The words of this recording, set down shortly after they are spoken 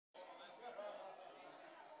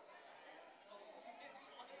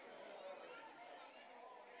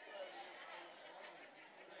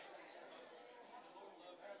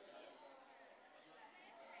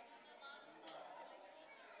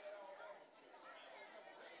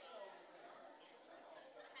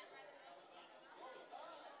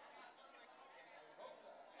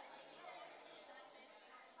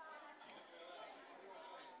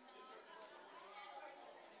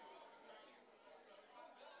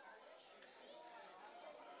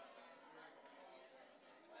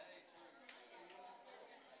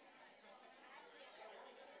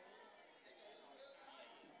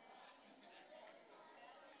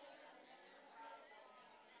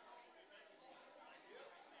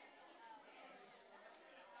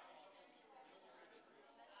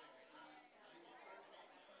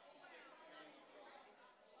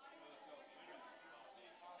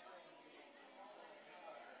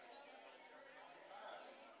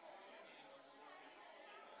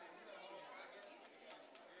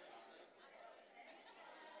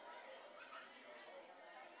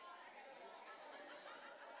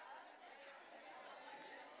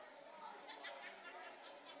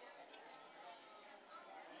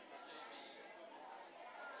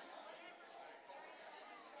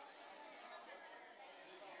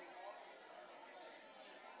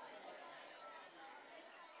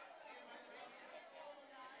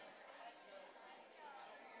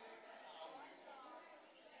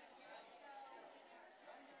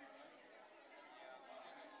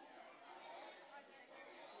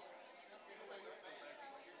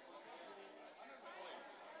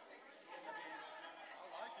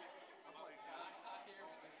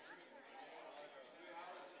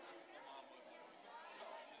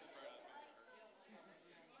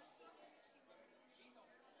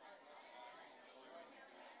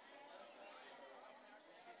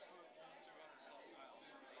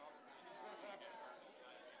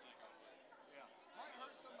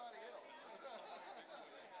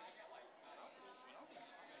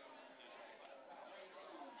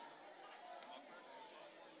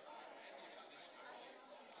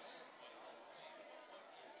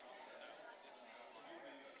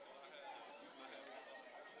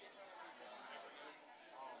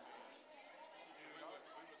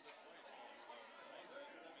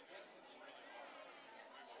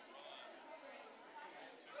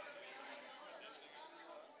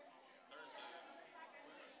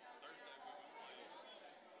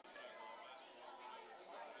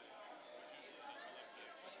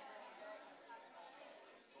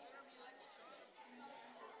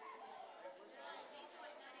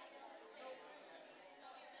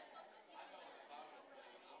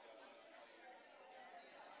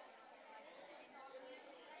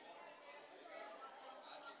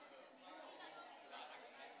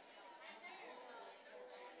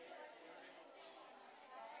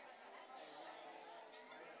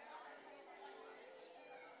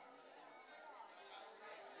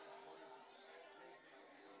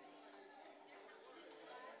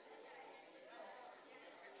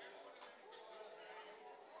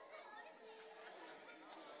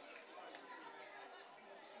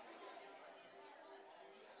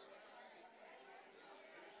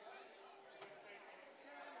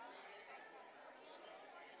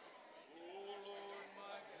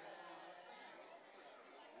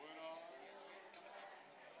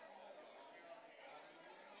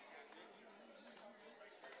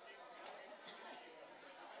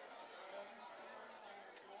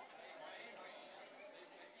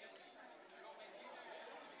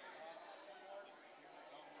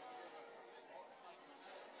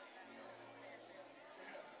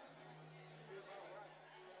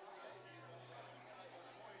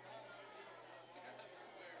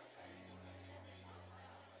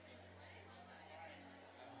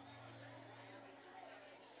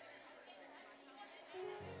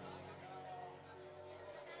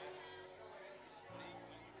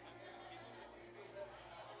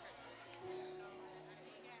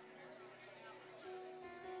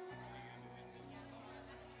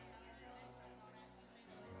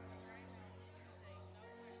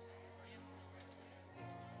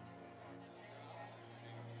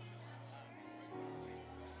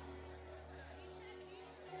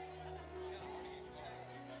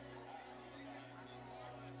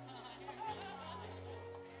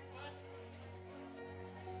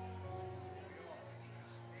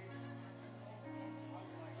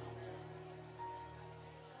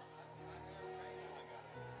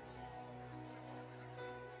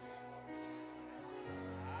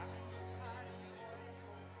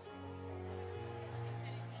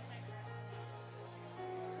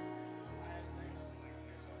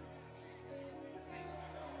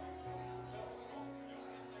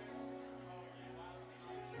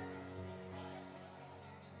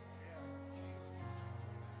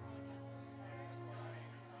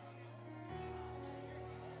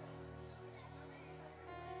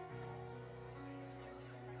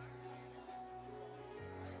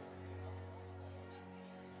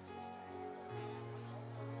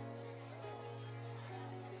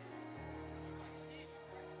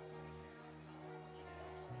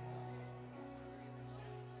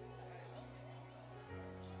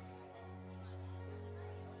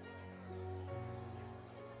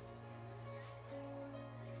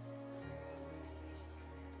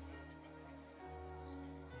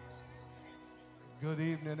Good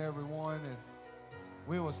evening, everyone, and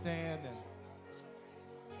we will stand and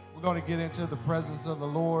we're going to get into the presence of the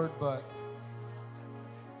Lord, but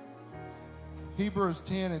Hebrews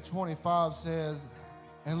 10:25 says,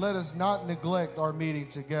 "And let us not neglect our meeting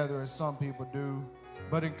together as some people do,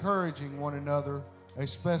 but encouraging one another,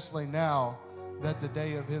 especially now that the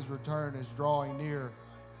day of his return is drawing near."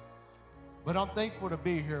 But I'm thankful to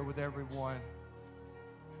be here with everyone.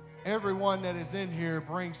 Everyone that is in here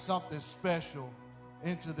brings something special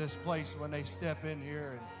into this place when they step in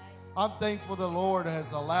here. And I'm thankful the Lord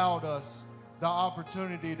has allowed us the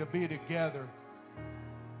opportunity to be together.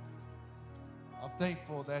 I'm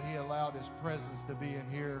thankful that he allowed his presence to be in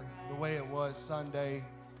here the way it was Sunday.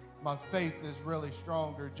 My faith is really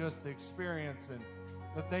stronger just experiencing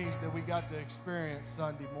the things that we got to experience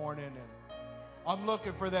Sunday morning. And I'm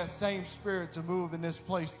looking for that same spirit to move in this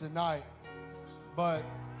place tonight. But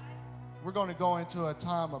we're going to go into a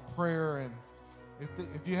time of prayer, and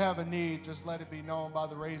if you have a need, just let it be known by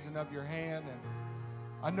the raising of your hand. And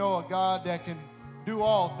I know a God that can do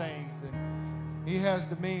all things, and he has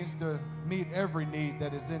the means to meet every need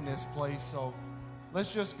that is in this place. So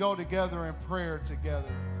let's just go together in prayer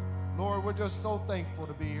together. Lord, we're just so thankful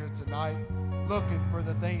to be here tonight, looking for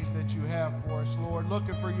the things that you have for us, Lord,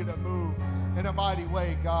 looking for you to move in a mighty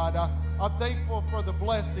way, God. I'm thankful for the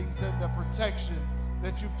blessings and the protection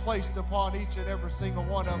that you've placed upon each and every single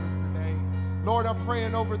one of us today. Lord, I'm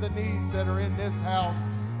praying over the needs that are in this house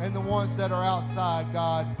and the ones that are outside,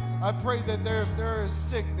 God. I pray that if there is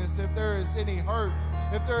sickness, if there is any hurt,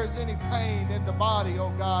 if there is any pain in the body,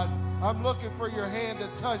 oh God, I'm looking for your hand to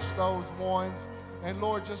touch those ones. And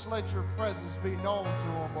Lord, just let your presence be known to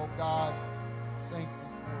them, oh God. Thank you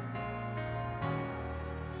for it.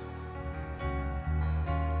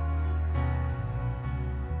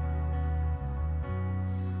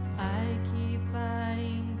 I keep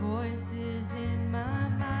finding voices in my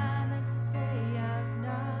mind that say I'm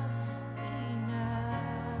not enough.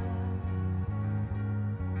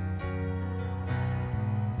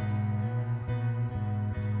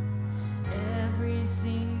 Every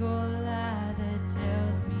single lie that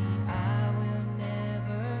tells me I will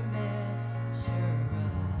never measure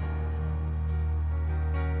up.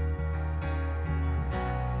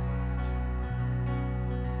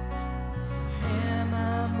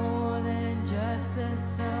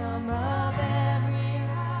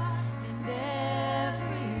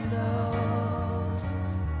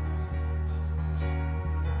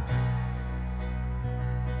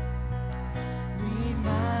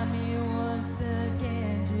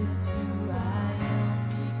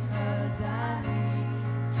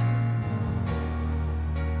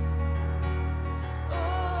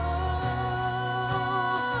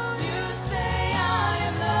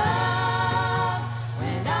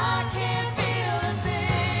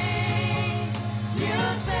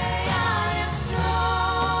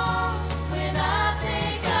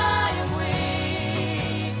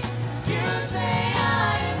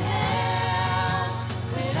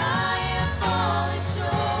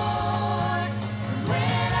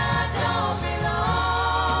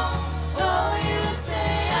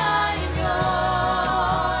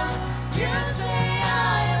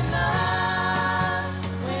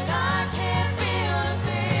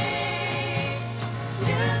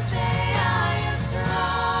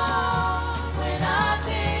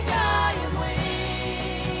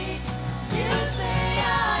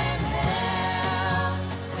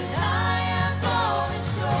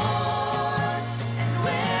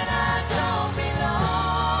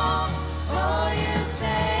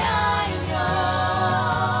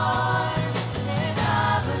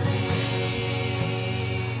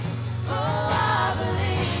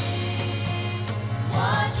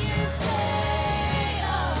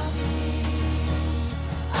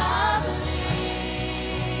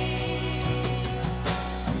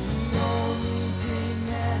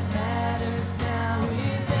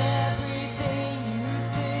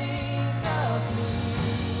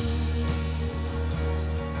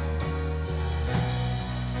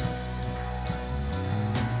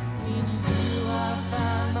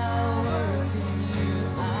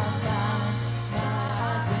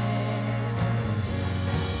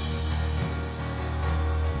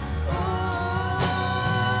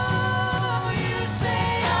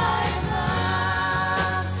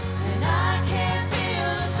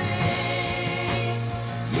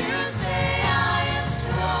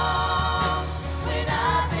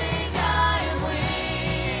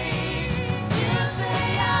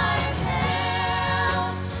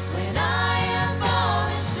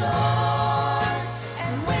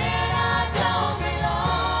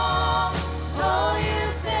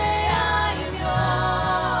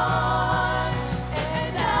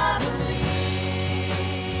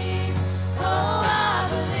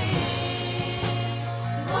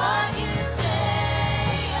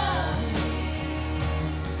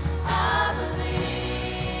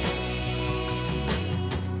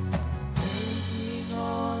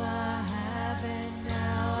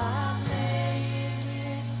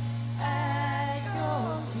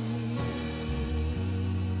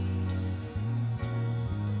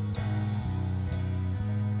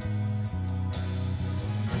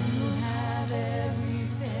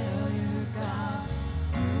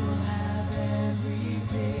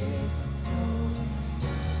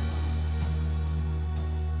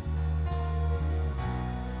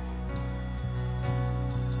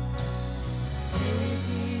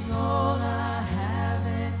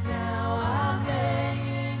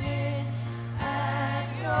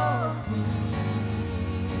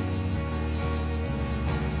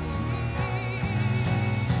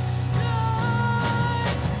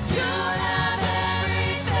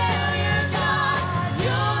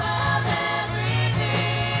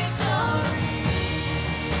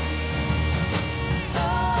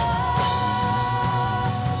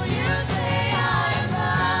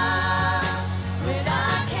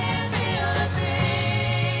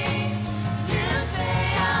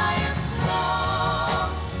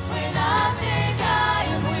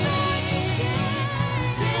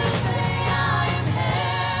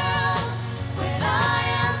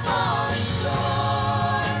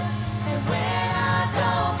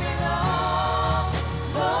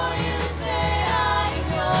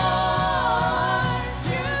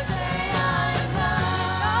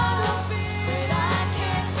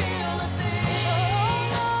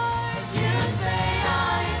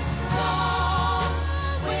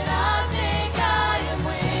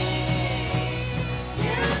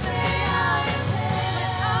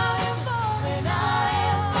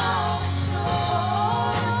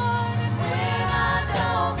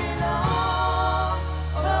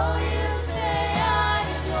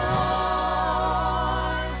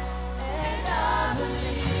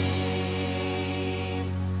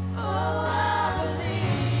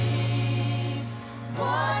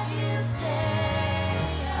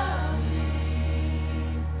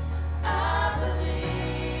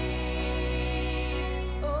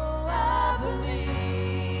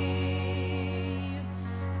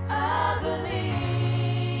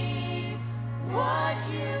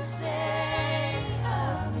 you say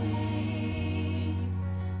of me,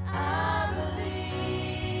 I believe.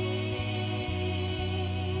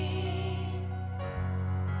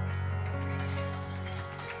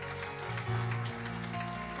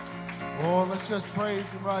 Oh, let's just praise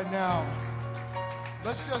him right now.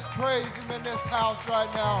 Let's just praise him in this house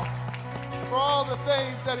right now for all the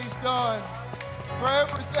things that he's done, for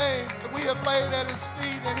everything that we have laid at his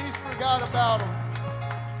feet and he's forgot about them.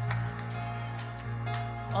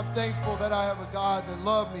 I'm thankful that I have a God that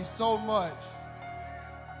loved me so much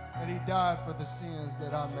that he died for the sins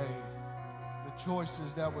that I made, the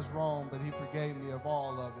choices that was wrong, but he forgave me of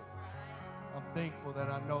all of it. I'm thankful that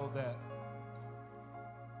I know that.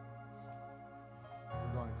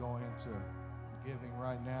 We're going to go into giving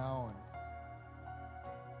right now, and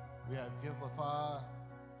we have Givelify.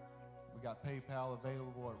 We got PayPal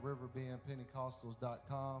available at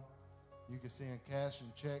riverbendpentecostals.com. You can send cash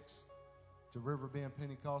and checks to Riverbend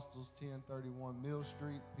Pentecostals, 1031 Mill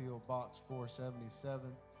Street, P.O. Box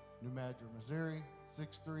 477, New Madrid, Missouri,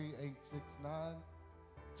 63869.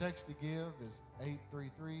 Text to give is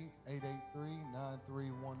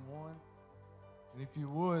 833-883-9311. And if you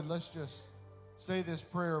would, let's just say this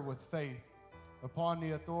prayer with faith. Upon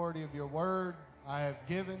the authority of your word, I have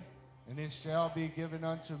given, and it shall be given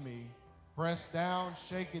unto me. Pressed down,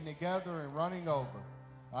 shaken together, and running over.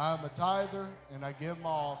 I am a tither, and I give my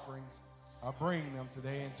offerings. I bring them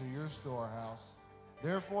today into your storehouse.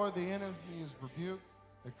 Therefore the enemy is rebuked,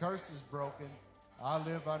 the curse is broken. I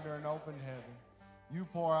live under an open heaven. You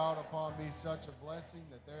pour out upon me such a blessing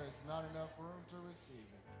that there is not enough room to receive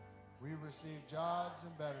it. We receive jobs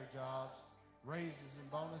and better jobs, raises and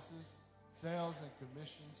bonuses, sales and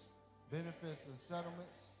commissions, benefits and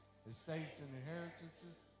settlements, estates and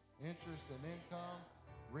inheritances, interest and income,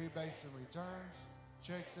 rebates and returns,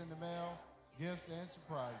 checks in the mail, gifts and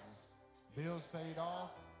surprises, bills paid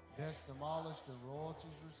off, debts demolished, and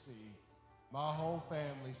royalties received. My whole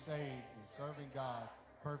family saved and serving God,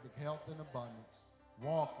 perfect health and abundance,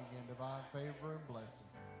 walking in divine favor and blessing.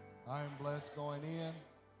 I am blessed going in,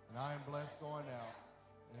 and I am blessed going out,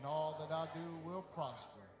 and all that I do will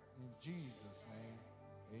prosper. In Jesus' name,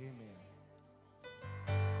 amen.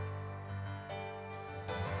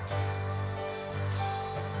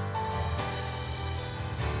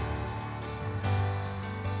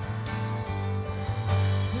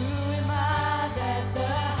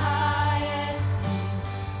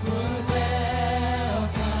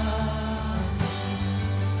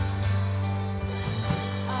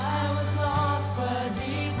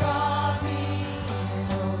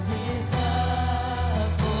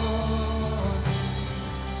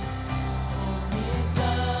 His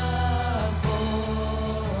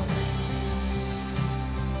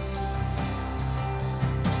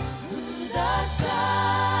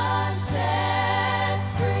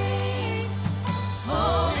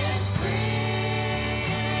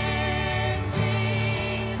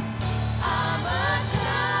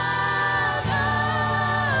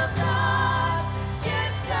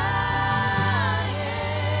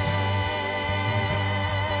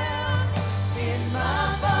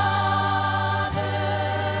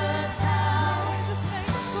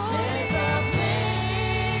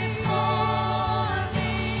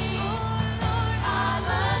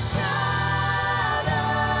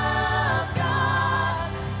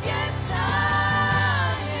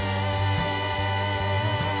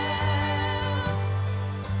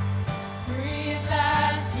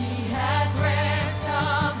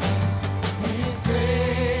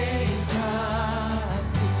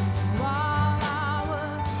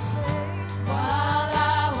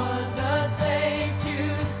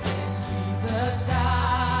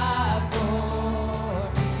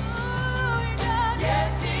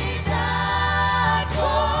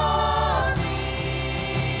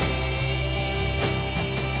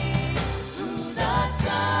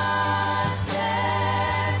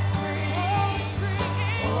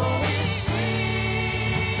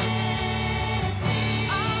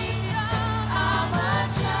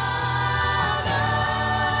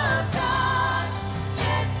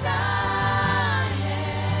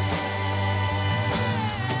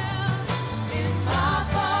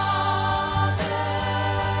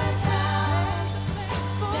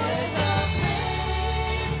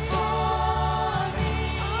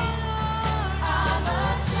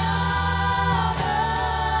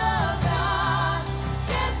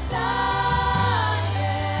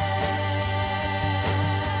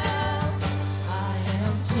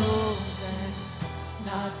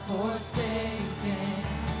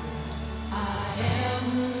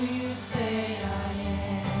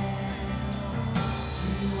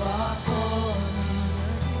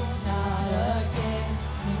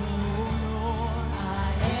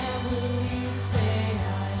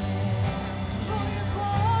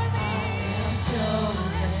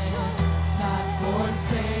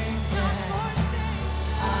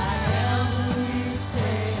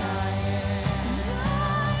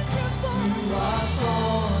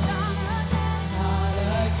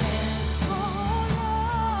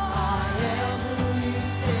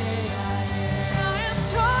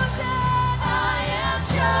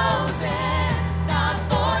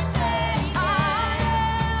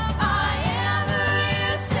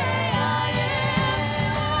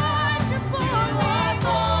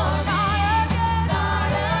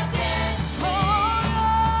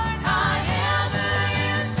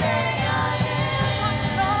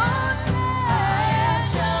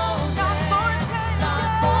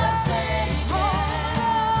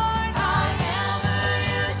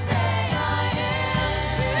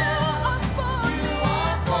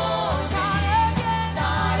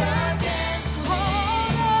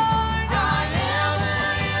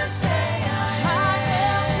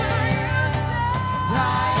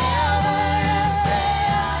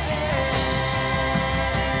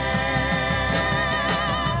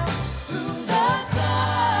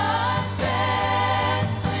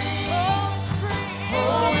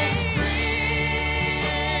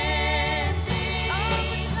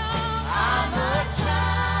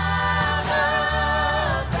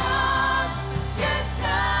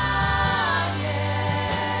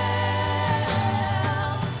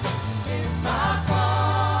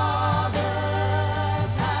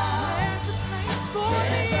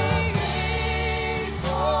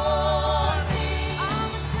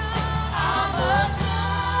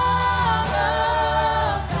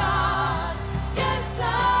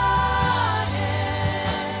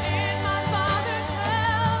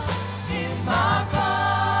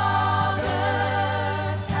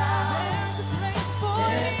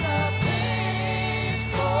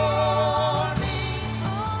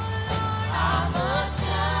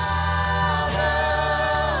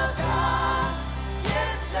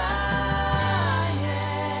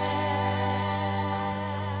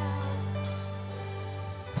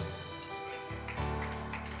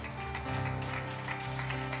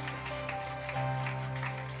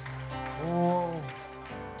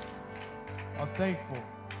thankful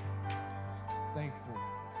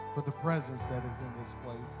for the presence that is in this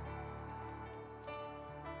place.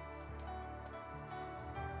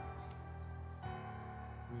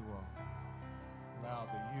 We will allow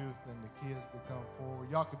the youth and the kids to come forward.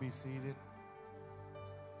 Y'all can be seated.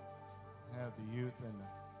 Have the youth and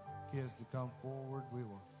the kids to come forward. We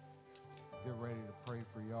will get ready to pray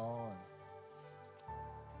for y'all.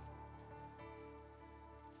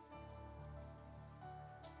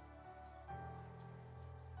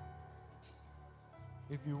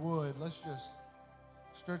 And if you would, let's just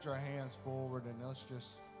stretch our hands forward and let's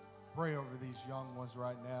just pray over these young ones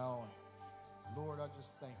right now. And Lord, I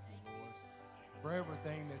just thank you, Lord, for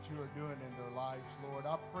everything that you are doing in their lives, Lord.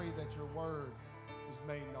 I pray that your word is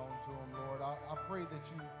made known to them, Lord. I pray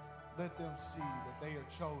that you let them see that they are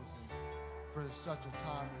chosen for such a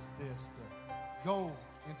time as this to go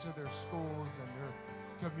into their schools and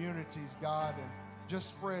their communities, God, and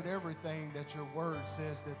just spread everything that your word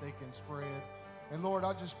says that they can spread. And Lord,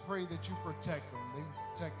 I just pray that you protect them. They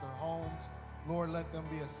protect their homes. Lord, let them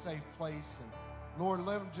be a safe place. And Lord,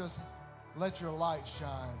 let your light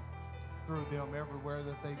shine through them everywhere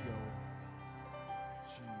that they go.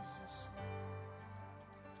 Jesus.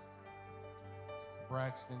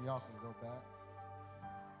 Braxton, y'all can go back.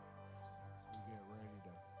 So we get ready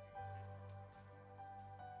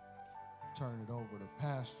to turn it over to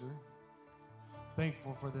Pastor.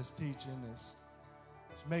 Thankful for this teaching. It's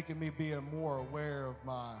making me be more aware of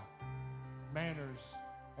my manners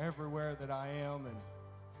everywhere that I am, and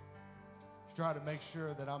try to make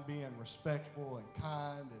sure that I'm being respectful and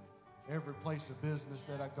kind in every place of business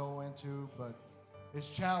that I go into. But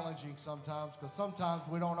it's challenging sometimes because sometimes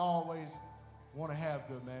we don't always want to have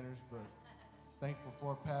good manners, but thankful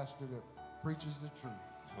for a pastor that preaches the truth.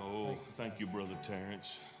 Oh, thank you, Brother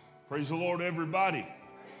Terrence. Praise the Lord, everybody.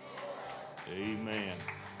 Amen.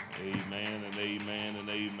 Amen and amen and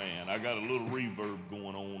amen. I got a little reverb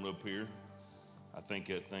going on up here. I think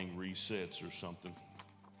that thing resets or something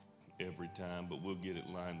every time, but we'll get it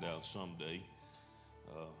lined out someday.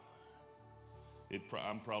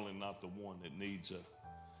 I'm probably not the one that needs a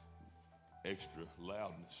extra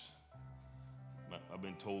loudness. I've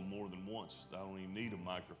been told more than once that I don't even need a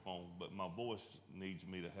microphone, but my voice needs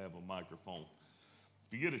me to have a microphone.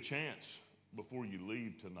 If you get a chance before you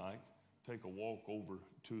leave tonight, take a walk over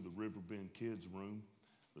to the Riverbend kids room.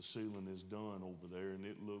 The ceiling is done over there, and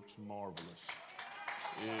it looks marvelous.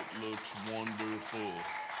 It looks wonderful.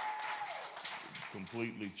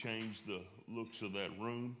 Completely changed the looks of that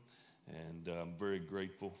room, and I'm very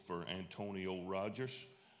grateful for Antonio Rogers,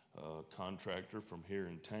 a contractor from here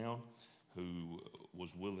in town, who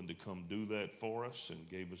was willing to come do that for us and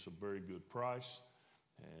gave us a very good price.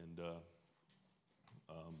 And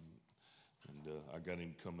I got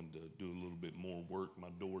him coming to do a little bit more work. My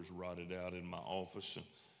door's rotted out in my office and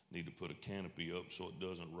need to put a canopy up so it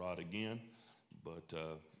doesn't rot again. But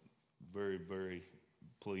very, very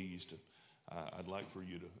pleased. I'd like for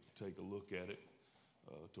you to take a look at it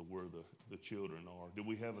to where the children are. Do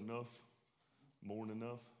we have enough? More than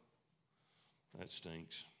enough? That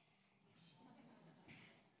stinks.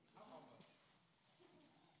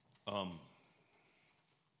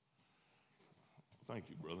 Thank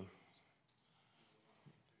you, brother.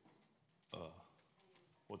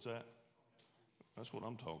 What's that? That's what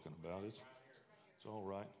I'm talking about. It's all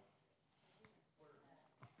right.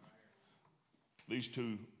 These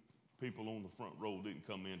two people on the front row didn't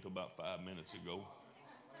come in until about 5 minutes ago.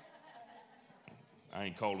 I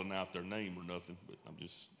ain't calling out their name or nothing, but I'm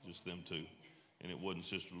just them two. And it wasn't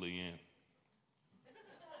Sister Leanne.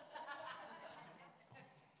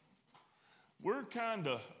 We're kind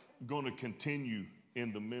of going to continue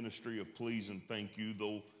in the ministry of please and thank you,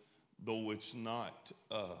 though it's not,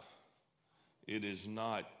 it is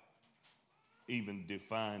not even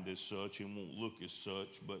defined as such and won't look as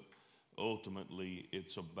such, but ultimately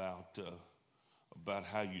it's about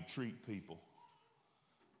how you treat people.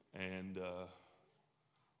 And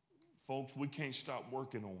folks, we can't stop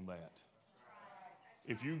working on that.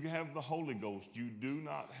 If you have the Holy Ghost, you do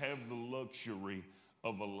not have the luxury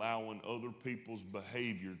of allowing other people's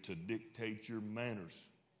behavior to dictate your manners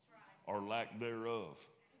or lack thereof.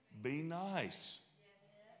 Be nice.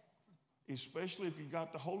 Especially if you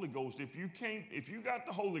got the Holy Ghost. If you got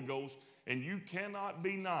the Holy Ghost and you cannot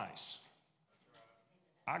be nice,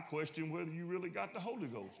 I question whether you really got the Holy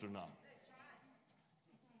Ghost or not.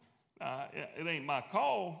 Now, it ain't my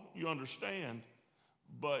call, you understand,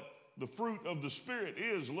 but the fruit of the Spirit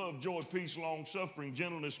is love, joy, peace, long-suffering,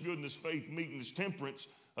 gentleness, goodness, faith, meekness, temperance.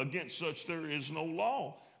 Against such there is no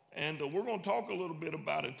law. And we're going to talk a little bit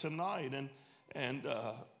about it tonight, and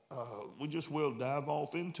we just will dive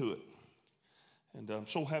off into it. And I'm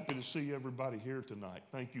so happy to see everybody here tonight.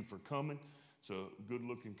 Thank you for coming. It's a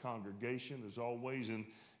good-looking congregation, as always.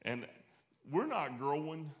 And we're not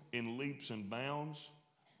growing in leaps and bounds,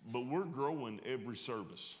 but we're growing every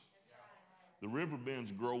service. The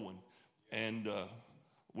Riverbend's growing. And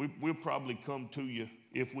we'll probably come to you,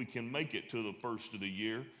 if we can make it to the first of the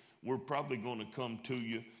year, we're probably going to come to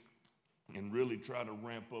you and really try to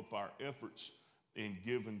ramp up our efforts in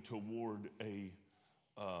giving toward a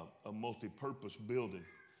multi-purpose building,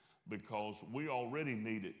 because we already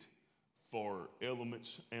need it for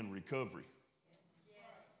elements and recovery.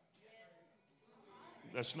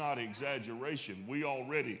 That's not exaggeration. We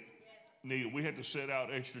already need it. We had to set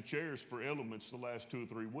out extra chairs for elements the last 2 or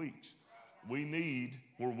 3 weeks. We need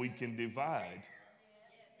where we can divide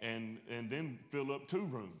and then fill up 2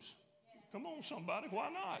 rooms. Come on, somebody. Why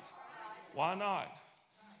not? Why not?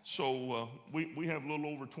 So we have a little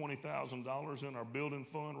over $20,000 in our building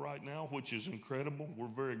fund right now, which is incredible. We're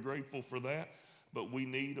very grateful for that. But we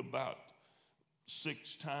need about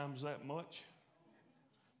 6 times that much.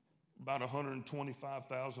 About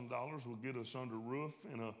 $125,000 will get us under roof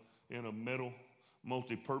in a metal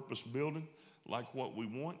multi-purpose building like what we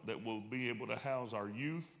want, that will be able to house our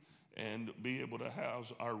youth and be able to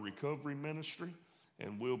house our recovery ministry.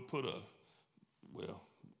 And we'll put a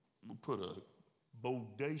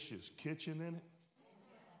bodacious kitchen in it.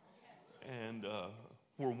 And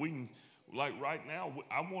where we can, like right now,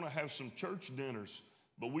 I want to have some church dinners,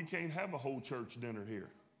 but we can't have a whole church dinner here.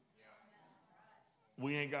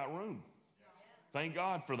 We ain't got room. Thank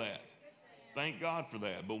God for that. Thank God for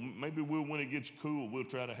that. But maybe when it gets cool, we'll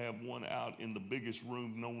try to have one out in the biggest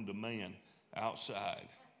room known to man, outside.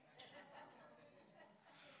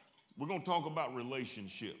 We're going to talk about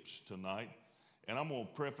relationships tonight. And I'm going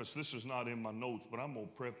to preface, this is not in my notes, but I'm going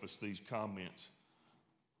to preface these comments.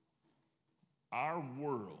 Our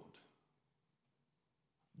world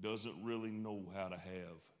doesn't really know how to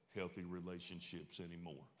have healthy relationships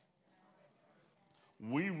anymore.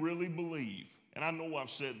 We really believe, and I know I've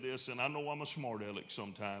said this, and I know I'm a smart aleck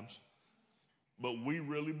sometimes, but we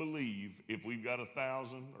really believe if we've got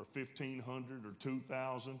 1,000 or 1,500 or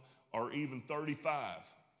 2,000 or even 35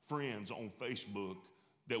 friends on Facebook,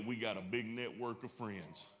 that we got a big network of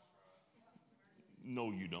friends.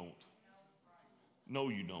 No, you don't. No,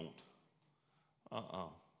 you don't.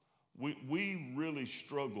 We really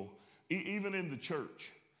struggle, even in the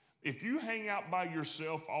church. If you hang out by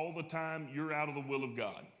yourself all the time, you're out of the will of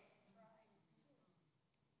God.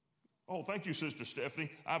 Oh, thank you, Sister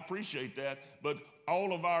Stephanie. I appreciate that. But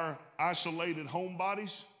all of our isolated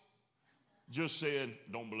homebodies just said,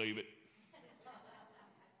 don't believe it.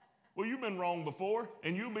 Well, you've been wrong before,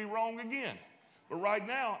 and you'll be wrong again. But right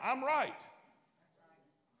now, I'm right.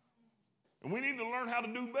 And we need to learn how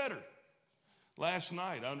to do better. Last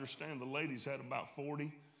night, I understand the ladies had about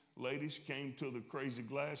 40 ladies came to the Crazy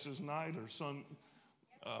Glasses night, or some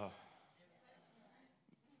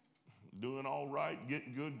doing all right,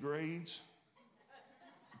 getting good grades.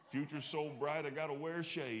 Future's so bright, I got to wear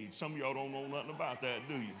shades. Some of y'all don't know nothing about that,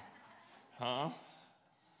 do you? Huh?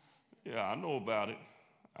 Yeah, I know about it.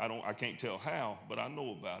 I can't tell how, but I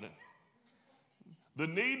know about it. The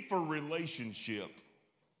need for relationship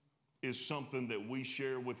is something that we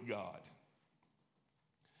share with God,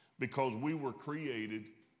 because we were created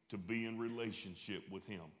to be in relationship with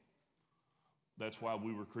Him. That's why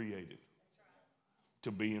we were created,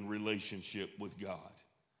 to be in relationship with God.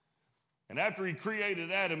 And after He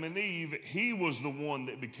created Adam and Eve, He was the one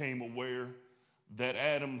that became aware that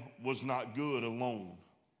Adam was not good alone.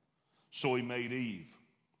 So He made Eve.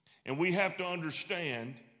 And we have to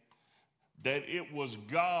understand that it was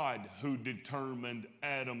God who determined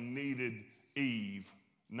Adam needed Eve,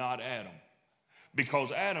 not Adam.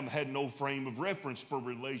 Because Adam had no frame of reference for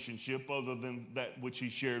relationship other than that which he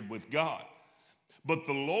shared with God. But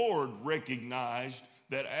the Lord recognized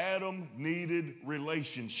that Adam needed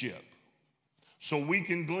relationship. So we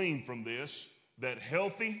can glean from this that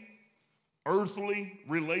healthy, earthly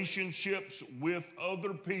relationships with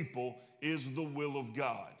other people is the will of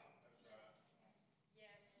God.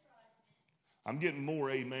 I'm getting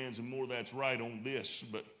more amens and more that's right on this,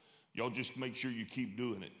 but y'all just make sure you keep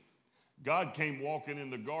doing it. God came walking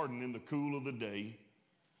in the garden in the cool of the day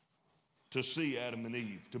to see Adam and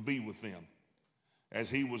Eve, to be with them,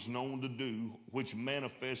 as He was known to do, which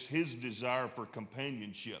manifests His desire for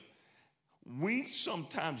companionship. We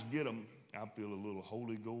sometimes get them, I feel a little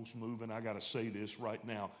Holy Ghost moving. I got to say this right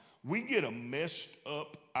now. We get a messed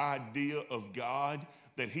up idea of God,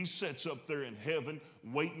 that He sits up there in heaven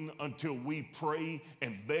waiting until we pray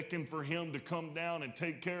and beckon for Him to come down and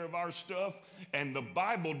take care of our stuff. And the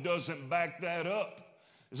Bible doesn't back that up.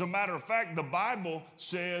 As a matter of fact, the Bible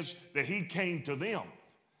says that he came to them.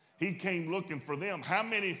 He came looking for them. How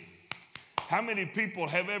many people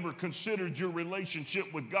have ever considered your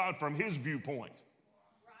relationship with God from his viewpoint?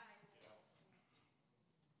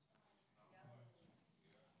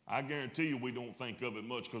 I guarantee you we don't think of it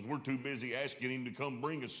much because we're too busy asking him to come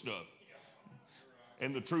bring us stuff.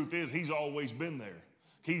 And the truth is, he's always been there.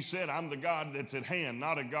 He said, I'm the God that's at hand,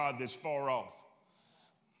 not a God that's far off.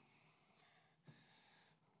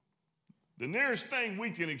 The nearest thing we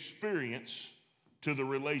can experience to the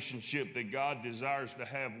relationship that God desires to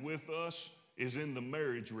have with us is in the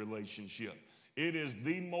marriage relationship. It is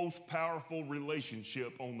the most powerful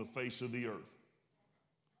relationship on the face of the earth.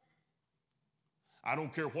 I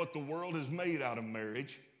don't care what the world has made out of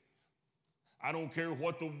marriage. I don't care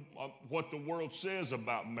what the world says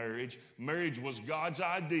about marriage. Marriage was God's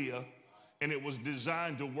idea, and it was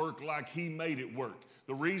designed to work like he made it work.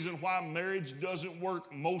 The reason why marriage doesn't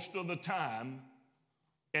work most of the time,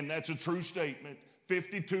 and that's a true statement,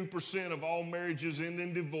 52% of all marriages end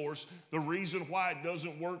in divorce. The reason why it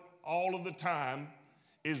doesn't work all of the time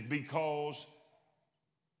is because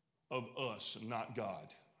of us, not God.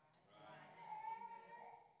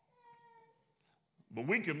 But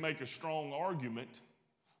we can make a strong argument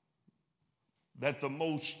that the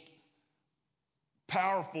most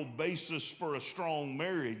powerful basis for a strong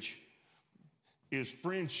marriage is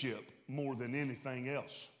friendship more than anything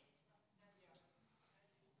else.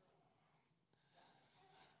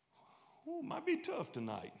 Oh, it might be tough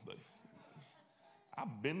tonight, but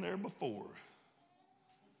I've been there before.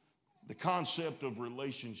 The concept of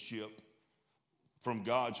relationship from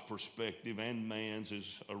God's perspective and man's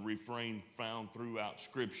is a refrain found throughout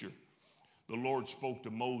Scripture. The Lord spoke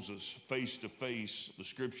to Moses face to face, the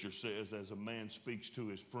Scripture says, as a man speaks to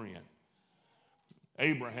his friend.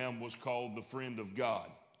 Abraham was called the friend of God.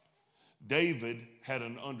 David had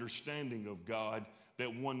an understanding of God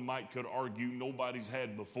that one could argue nobody's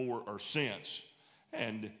had before or since,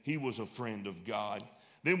 and he was a friend of God.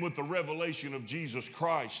 Then with the revelation of Jesus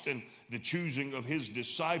Christ and the choosing of his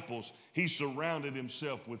disciples, he surrounded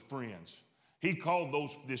himself with friends. He called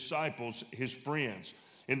those disciples his friends.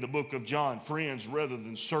 In the book of John, friends rather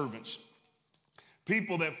than servants.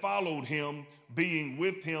 People that followed him being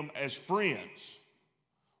with him as friends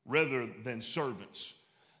rather than servants.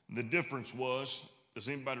 The difference was, does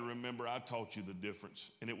anybody remember I taught you the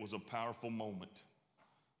difference? And it was a powerful moment.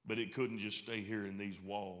 But it couldn't just stay here in these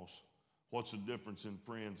walls. What's the difference in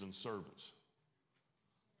friends and servants?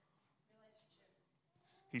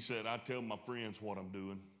 He said, I tell my friends what I'm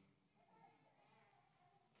doing.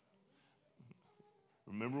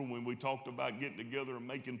 Remember when we talked about getting together and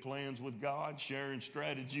making plans with God, sharing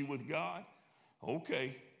strategy with God?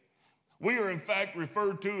 Okay. We are in fact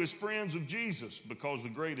referred to as friends of Jesus because the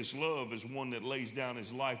greatest love is one that lays down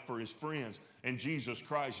his life for his friends. And Jesus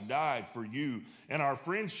Christ died for you. And our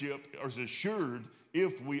friendship is assured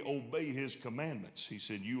if we obey his commandments. He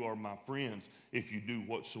said, you are my friends if you do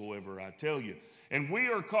whatsoever I tell you. And we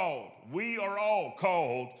are all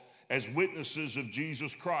called as witnesses of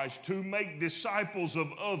Jesus Christ to make disciples of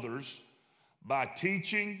others by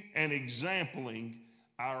teaching and exempling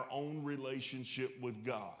our own relationship with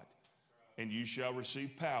God. And you shall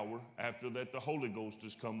receive power. After that, the Holy Ghost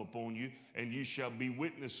has come upon you, and you shall be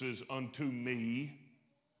witnesses unto me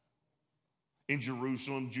in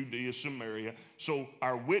Jerusalem, Judea, Samaria. So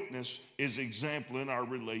our witness is exempling our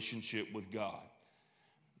relationship with God.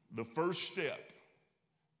 The first step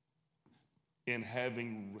in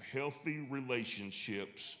having healthy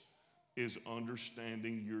relationships is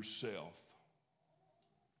understanding yourself.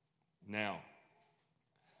 Now,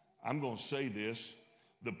 I'm going to say this.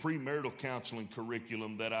 The premarital counseling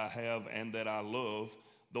curriculum that I have and that I love,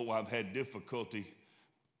 though I've had difficulty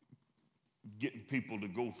getting people to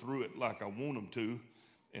go through it like I want them to,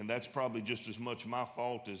 and that's probably just as much my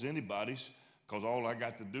fault as anybody's, because all I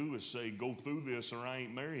got to do is say, go through this or I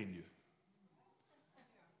ain't marrying you.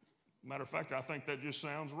 Matter of fact, I think that just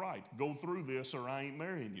sounds right. Go through this or I ain't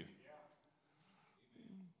marrying you.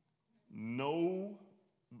 No,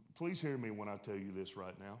 please hear me when I tell you this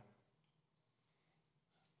right now.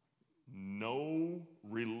 No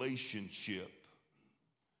relationship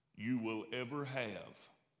you will ever have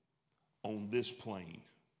on this plane,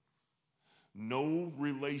 no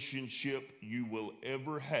relationship you will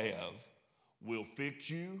ever have will fix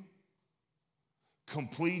you,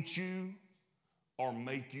 complete you, or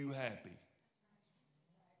make you happy.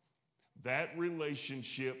 That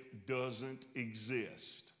relationship doesn't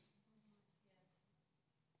exist.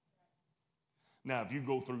 Now, if you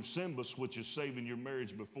go through Symbis, which is saving your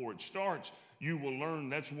marriage before it starts, you will learn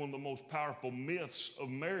that's one of the most powerful myths of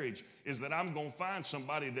marriage, is that I'm going to find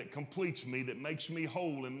somebody that completes me, that makes me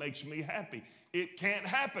whole and makes me happy. It can't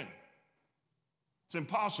happen. It's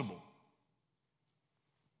impossible.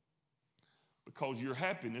 Because your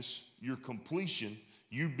happiness, your completion,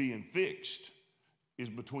 you being fixed, is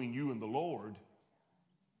between you and the Lord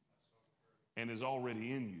and is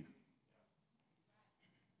already in you.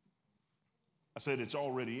 I said it's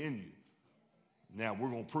already in you. Now, we're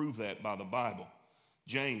going to prove that by the Bible.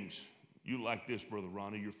 James, you like this, Brother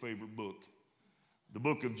Ronnie, your favorite book. The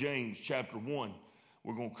book of James, chapter 1,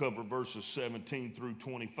 we're going to cover verses 17 through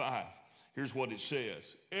 25. Here's what it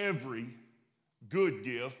says. Every good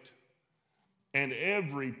gift and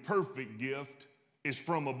every perfect gift is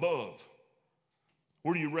from above.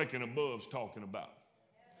 What do you reckon above's talking about?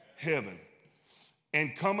 Heaven.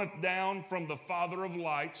 And cometh down from the Father of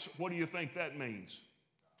lights. What do you think that means?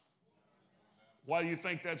 Why do you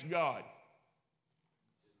think that's God?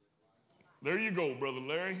 There you go, Brother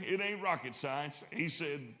Larry. It ain't rocket science. He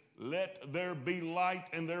said, let there be light,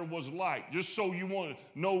 and there was light. Just so you want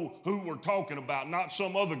to know who we're talking about, not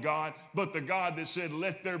some other God, but the God that said,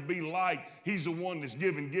 let there be light. He's the one that's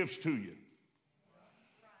giving gifts to you,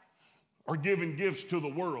 or giving gifts to the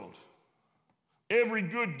world. Every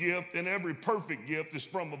good gift and every perfect gift is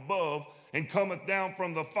from above and cometh down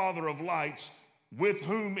from the Father of lights, with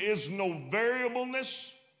whom is no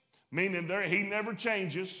variableness, meaning there he never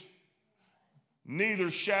changes,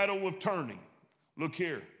 neither shadow of turning. Look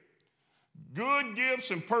here. Good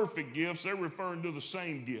gifts and perfect gifts, they're referring to the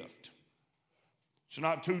same gift. It's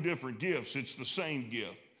not two different gifts, it's the same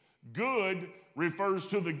gift. Good refers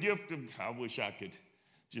to the gift of, I wish I could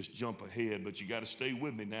just jump ahead, but you got to stay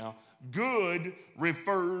with me now. Good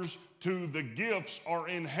refers to the gifts are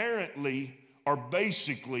inherently, are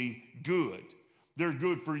basically good. They're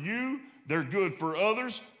good for you. They're good for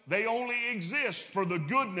others. They only exist for the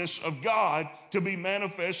goodness of God to be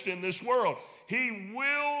manifest in this world. He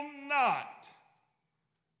will not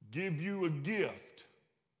give you a gift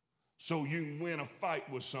so you can win a fight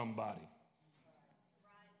with somebody,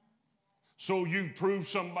 so you can prove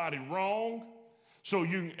somebody wrong, so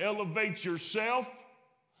you can elevate yourself.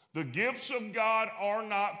 The gifts of God are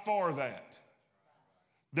not for that.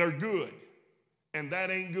 They're good, and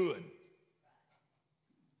that ain't good.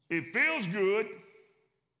 It feels good,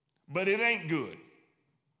 but it ain't good.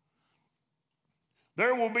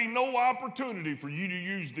 There will be no opportunity for you to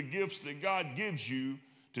use the gifts that God gives you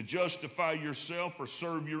to justify yourself or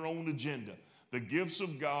serve your own agenda. The gifts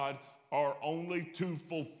of God are only to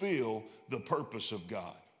fulfill the purpose of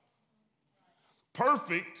God.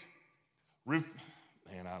 Perfect,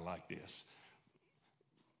 man, I like this.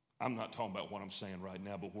 I'm not talking about what I'm saying right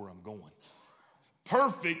now, but where I'm going.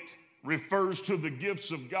 Perfect refers to the gifts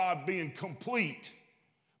of God being complete,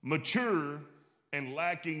 mature, and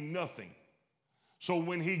lacking nothing. So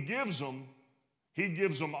when he gives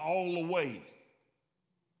them all away.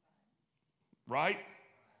 Right?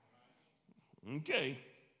 Okay.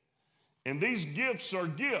 And these gifts are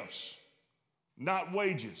gifts, not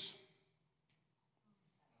wages.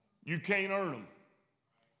 You can't earn them.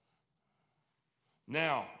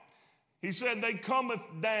 Now, he said they cometh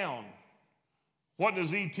down. What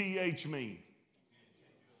does ETH mean?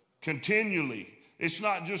 Continually. It's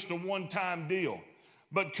not just a one-time deal,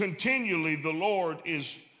 but continually the Lord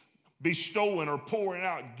is bestowing or pouring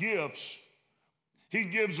out gifts. He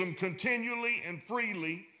gives them continually and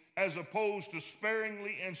freely, as opposed to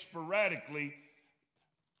sparingly and sporadically,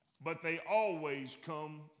 but they always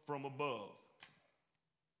come from above.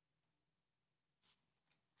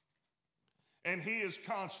 And he is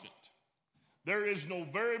constant. There is no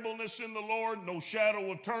variableness in the Lord, no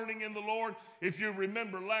shadow of turning in the Lord. If you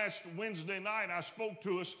remember last Wednesday night, I spoke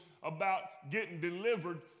to us about getting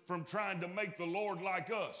delivered from trying to make the Lord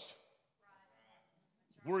like us.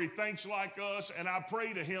 Where he thinks like us, and I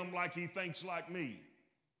pray to him like he thinks like me.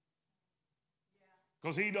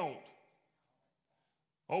 Because he don't.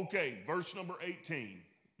 Okay, verse number 18.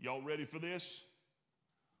 Y'all ready for this?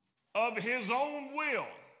 Of his own will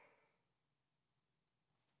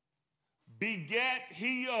begat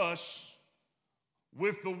he us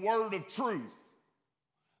with the word of truth,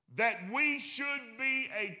 that we should be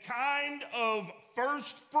a kind of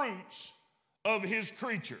first fruits of his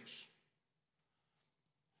creatures.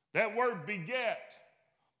 That word beget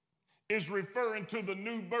is referring to the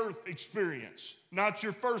new birth experience. Not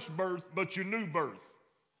your first birth, but your new birth.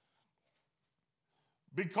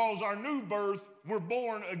 Because our new birth, we're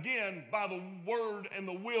born again by the word and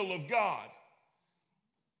the will of God.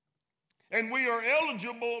 And we are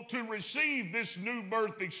eligible to receive this new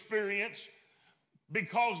birth experience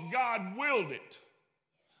because God willed it.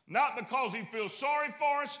 Not because he feels sorry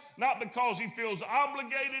for us, not because he feels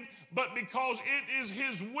obligated, but because it is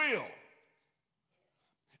his will.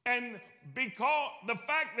 And because the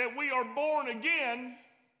fact that we are born again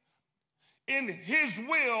in his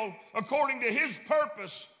will, according to his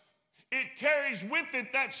purpose, it carries with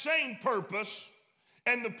it that same purpose.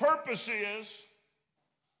 And the purpose is,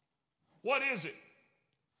 what is it?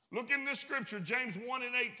 Look in this scripture, James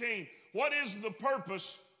 1:18. What is the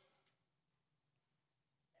purpose?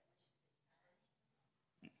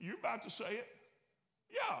 You're about to say it.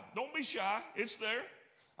 Yeah, don't be shy. It's there.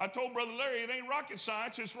 I told Brother Larry it ain't rocket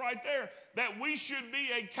science. It's right there. That we should be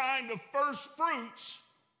a kind of first fruits.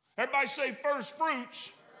 Everybody say first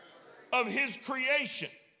fruits of his creation.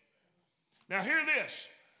 Now hear this.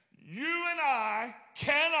 You and I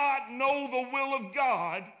cannot know the will of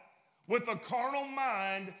God with a carnal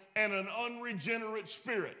mind and an unregenerate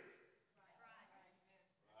spirit.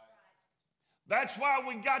 That's why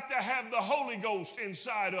we got to have the Holy Ghost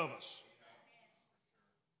inside of us.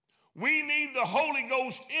 We need the Holy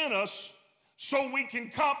Ghost in us so we can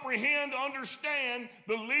comprehend, understand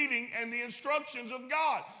the leading and the instructions of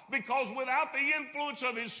God. Because without the influence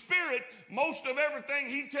of his Spirit, most of everything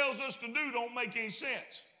he tells us to do don't make any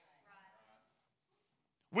sense.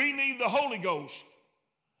 We need the Holy Ghost.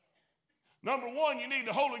 Number one, you need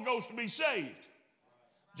the Holy Ghost to be saved.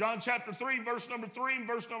 John chapter 3, verse number 3 and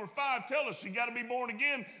verse number 5 tell us you got to be born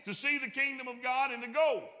again to see the kingdom of God and to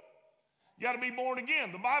go. You got to be born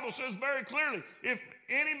again. The Bible says very clearly, if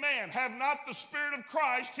any man have not the Spirit of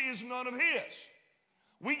Christ, he is none of his.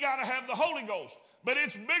 We got to have the Holy Ghost. But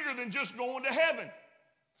it's bigger than just going to heaven.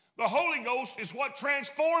 The Holy Ghost is what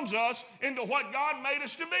transforms us into what God made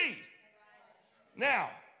us to be. Now,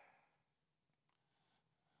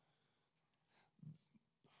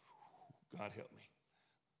 God help me.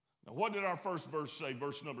 Now, what did our first verse say,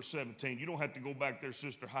 verse number 17? You don't have to go back there,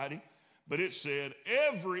 Sister Heidi. But it said,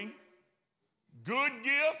 every good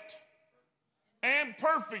gift and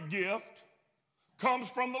perfect gift comes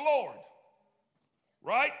from the Lord.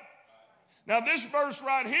 Right? Now, this verse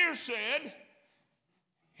right here said,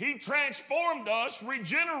 he transformed us,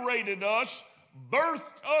 regenerated us, birthed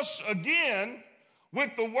us again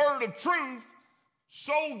with the word of truth,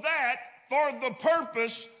 so that for the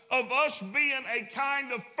purpose of us being a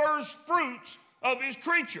kind of first fruits of his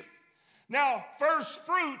creature. Now, first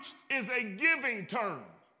fruits is a giving term.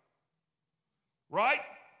 Right?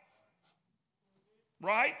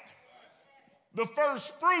 Right? The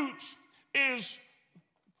first fruits is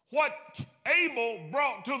what Abel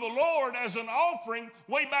brought to the Lord as an offering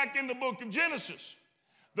way back in the book of Genesis.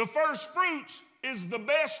 The first fruits is the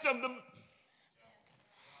best of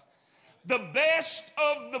the best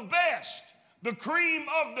of the best, the cream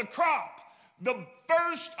of the crop, the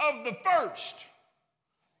first of the first.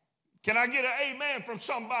 Can I get an amen from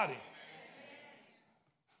somebody?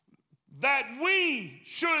 That we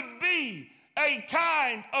should be a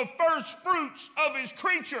kind of first fruits of his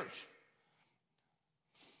creatures.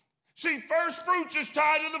 See, first fruits is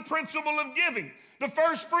tied to the principle of giving. The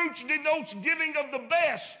first fruits denotes giving of the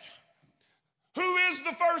best. Who is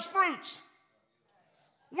the first fruits?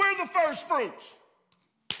 We're the first fruits.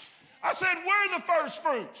 I said, we're the first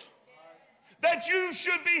fruits. That you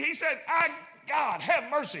should be, he said, God, have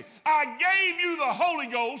mercy. I gave you the Holy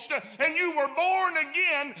Ghost, and you were born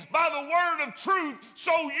again by the word of truth,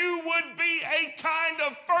 so you would be a kind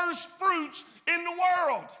of first fruits in the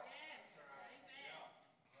world.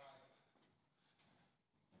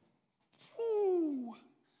 Ooh.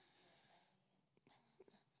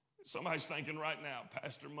 Somebody's thinking right now,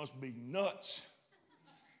 Pastor must be nuts.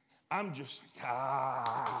 I'm just,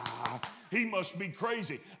 he must be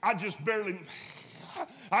crazy. I just barely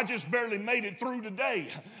made it through today.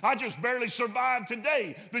 I just barely survived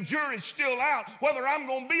today. The jury's still out whether I'm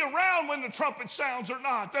going to be around when the trumpet sounds or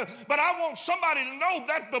not. But I want somebody to know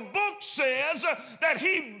that the book says that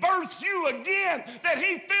he birthed you again, that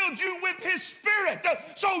he filled you with his Spirit,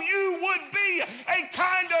 so you would be a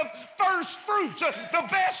kind of first fruits, the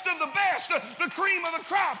best of the best, the cream of the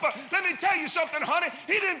crop. Let me tell you something, honey.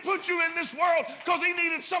 He didn't put you in this world because he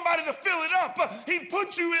needed somebody to fill it up. He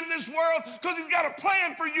put you in this world because he's got a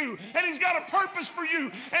plan for you, and he's got a purpose for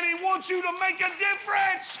you, and he wants you to make a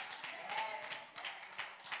difference.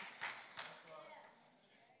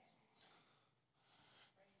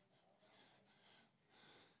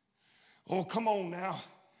 Oh, come on now.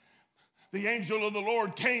 The angel of the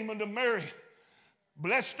Lord came unto Mary.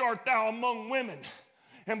 Blessed art thou among women,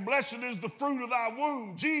 and blessed is the fruit of thy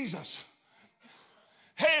womb, Jesus.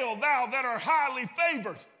 Hail thou that art highly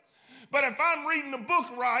favored. But if I'm reading the book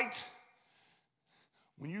right,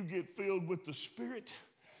 When you get filled with the Spirit,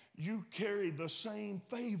 you carry the same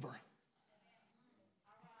favor.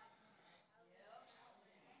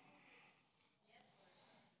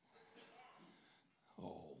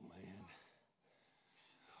 Oh, man.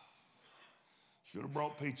 Should have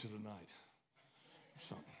brought pizza tonight.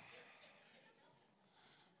 Something.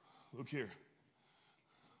 Look here.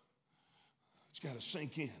 It's got to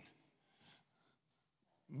sink in.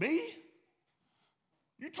 Me?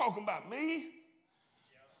 You talking about me?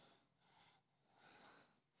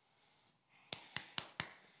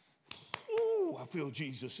 Ooh, I feel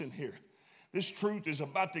Jesus in here. This truth is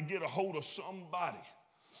about to get a hold of somebody.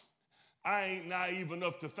 I ain't naive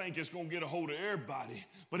enough to think it's going to get a hold of everybody,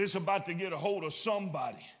 but it's about to get a hold of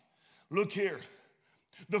somebody. Look here.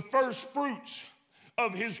 The first fruits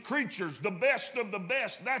of his creatures, the best of the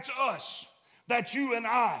best, that's us. That's you and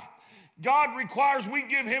I. God requires we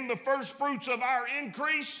give him the first fruits of our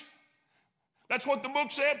increase. That's what the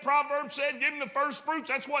book said. Proverbs said, give him the first fruits.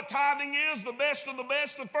 That's what tithing is, the best of the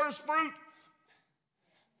best, the first fruit.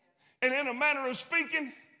 And in a manner of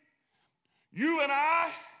speaking, you and I,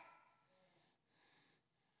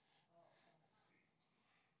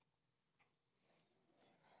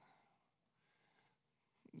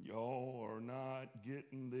 y'all are not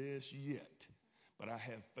getting this yet, but I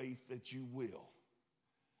have faith that you will.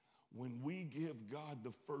 When we give God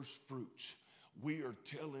the first fruits, we are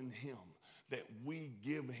telling him that we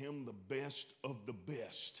give him the best of the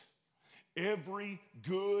best. Every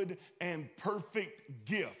good and perfect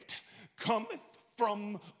gift cometh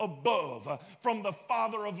from above, from the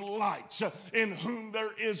Father of lights, in whom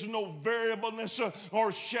there is no variableness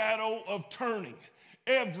or shadow of turning.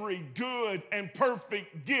 Every good and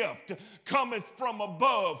perfect gift cometh from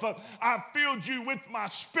above. I filled you with my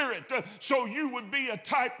Spirit so you would be a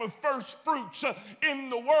type of first fruits in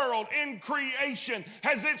the world, in creation.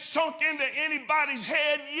 Has it sunk into anybody's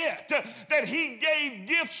head yet that he gave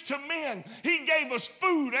gifts to men? He gave us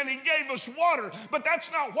food and he gave us water, but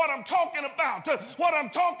that's not what I'm talking about. What I'm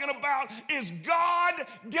talking about is God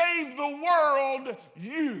gave the world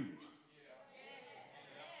you.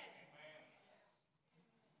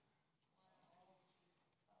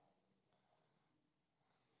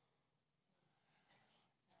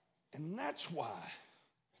 And that's why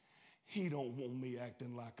he don't want me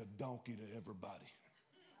acting like a donkey to everybody.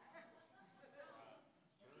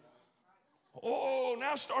 Oh,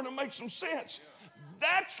 now it's starting to make some sense.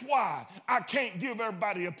 That's why I can't give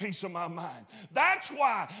everybody a piece of my mind. That's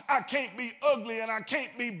why I can't be ugly and I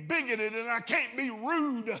can't be bigoted and I can't be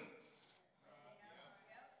rude.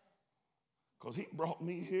 Because he brought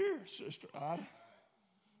me here, Sister Ida,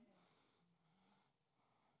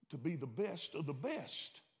 to be the best of the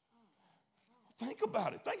best. Think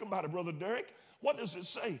about it. Think about it, Brother Derek. What does it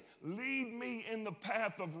say? Lead me in the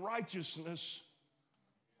path of righteousness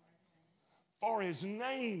for his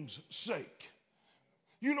name's sake.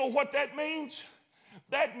 You know what that means?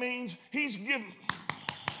 That means he's given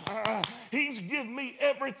me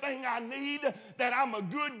everything I need, that I'm a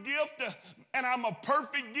good gift and I'm a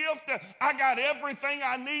perfect gift. I got everything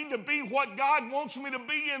I need to be what God wants me to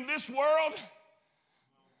be in this world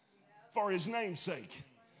for his name's sake.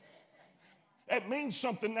 That means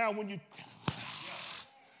something now when you...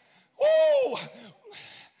 Oh!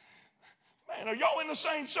 Man, are y'all in the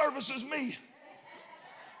same service as me?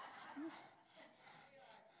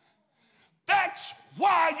 That's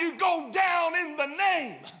why you go down in the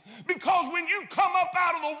name. Because when you come up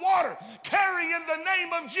out of the water carrying the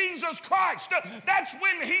name of Jesus Christ, that's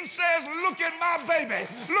when he says, look at my baby,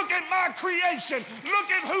 look at my creation,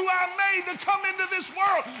 look at who I made to come into this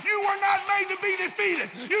world. You were not made to be defeated.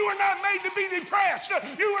 You were not made to be depressed.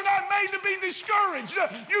 You were not made to be discouraged.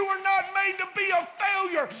 You were not made to be a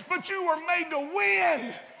failure, but you were made to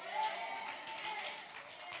win.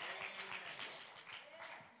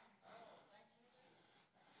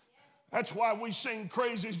 That's why we sing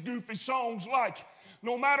crazy, goofy songs like,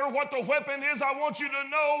 no matter what the weapon is, I want you to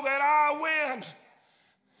know that I win.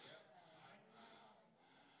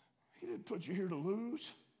 He didn't put you here to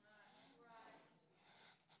lose.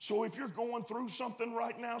 So if you're going through something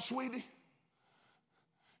right now, sweetie,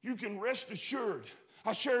 you can rest assured.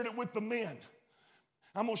 I shared it with the men.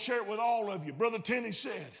 I'm going to share it with all of you. Brother Tenney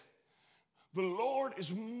said, the Lord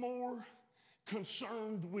is more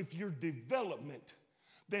concerned with your development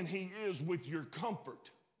than he is with your comfort.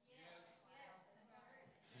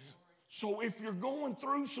 So if you're going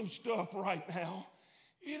through some stuff right now,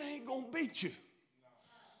 it ain't going to beat you.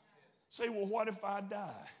 Say, well, what if I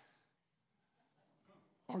die?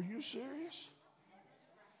 Are you serious?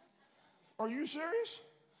 Are you serious?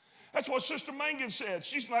 That's what Sister Mangan said.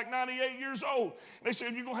 She's like 98 years old. They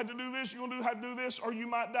said, you're going to have to do this, you're going to have to do this, or you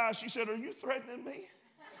might die. She said, are you threatening me?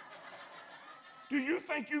 Do you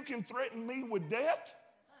think you can threaten me with death?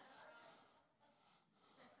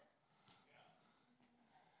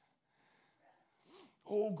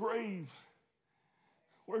 Oh, grave,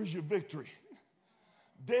 where's your victory?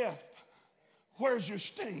 Death, where's your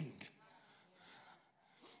sting?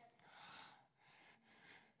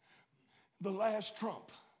 The last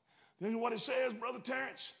trump. Then what it says, Brother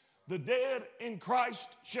Terrence? The dead in Christ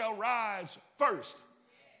shall rise first.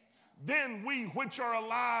 Then we which are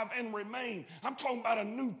alive and remain. I'm talking about a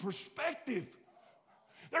new perspective.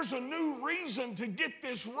 There's a new reason to get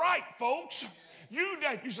this right, folks. You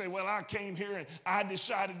say, well, I came here and I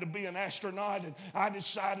decided to be an astronaut and I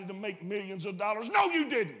decided to make millions of dollars. No, you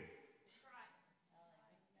didn't.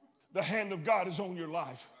 The hand of God is on your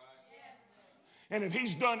life. And if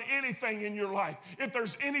he's done anything in your life, if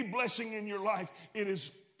there's any blessing in your life, it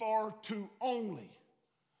is far to only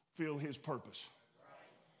fulfill his purpose.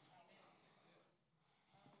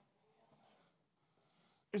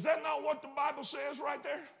 Is that not what the Bible says right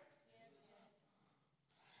there?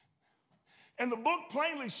 And the book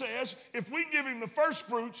plainly says, if we give him the first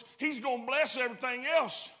fruits, he's going to bless everything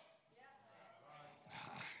else.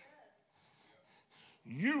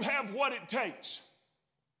 You have what it takes.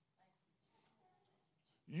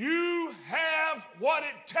 You have what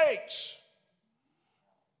it takes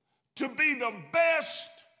to be the best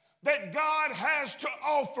that God has to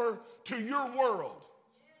offer to your world.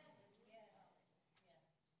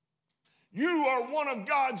 You are one of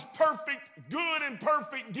God's perfect, good and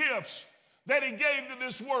perfect gifts that he gave to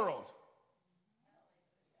this world.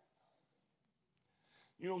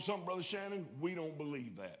 You know something, Brother Shannon? We don't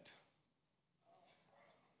believe that.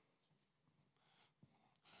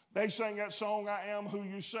 They sang that song, I am who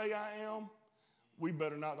you say I am. We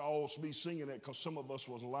better not all be singing it because some of us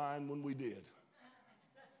was lying when we did.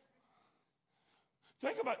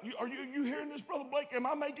 Think about, are you hearing this, Brother Blake? Am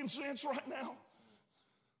I making sense right now?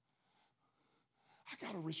 I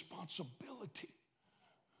got a responsibility.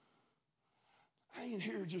 I ain't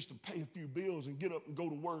here just to pay a few bills and get up and go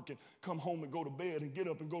to work and come home and go to bed and get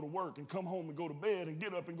up and go to work and come home and go to bed and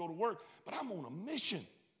get up and go to work. But I'm on a mission.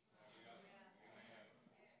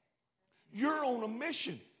 You're on a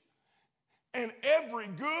mission. And every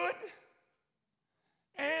good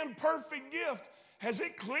and perfect gift, has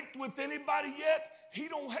it clicked with anybody yet? He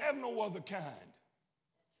don't have no other kind.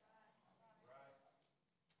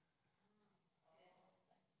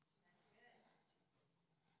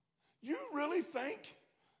 You really think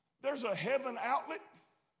there's a heaven outlet?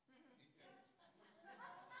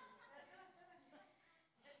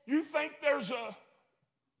 You think there's a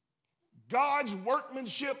God's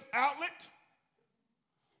workmanship outlet?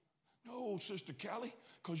 No, Sister Callie,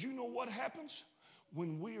 because you know what happens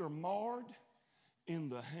when we are marred in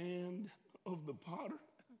the hand of the potter?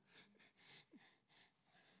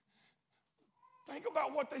 Think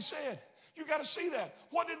about what they said. You got to see that.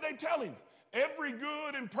 What did they tell him? Every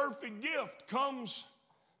good and perfect gift comes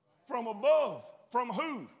from above. From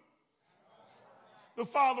who? The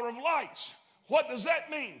Father of lights. What does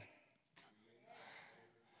that mean?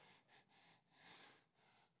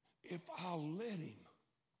 If I'll let him,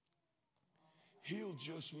 he'll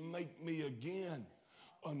just make me again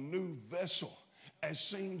a new vessel as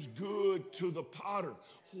seems good to the potter.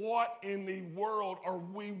 What in the world are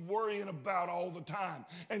we worrying about all the time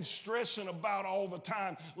and stressing about all the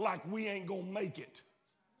time like we ain't gonna make it?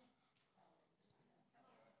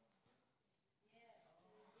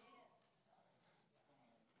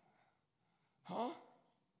 Huh?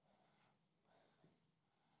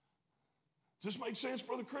 Does this make sense,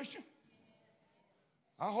 Brother Christian?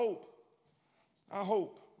 I hope.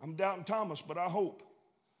 I'm doubting Thomas, but I hope.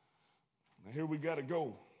 Now here we got to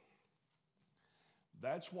go.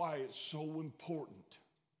 That's why it's so important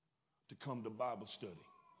to come to Bible study.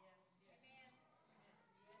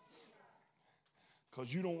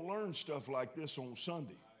 Because you don't learn stuff like this on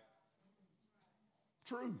Sunday.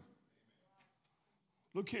 True.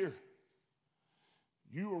 Look here.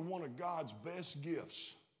 You are one of God's best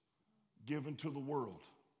gifts given to the world.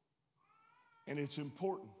 And it's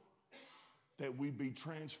important that we be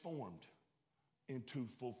transformed into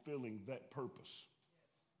fulfilling that purpose.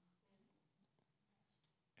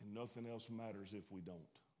 And nothing else matters if we don't.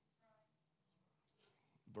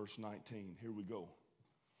 Verse 19, here we go.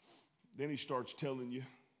 Then he starts telling you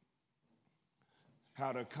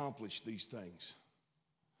how to accomplish these things.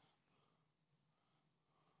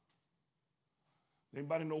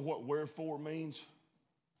 Anybody know what wherefore means?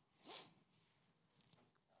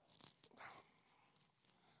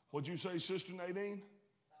 What'd you say, Sister Nadine?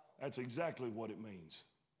 That's exactly what it means.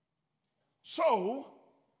 So,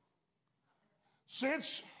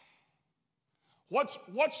 since, what's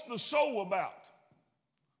the sow about?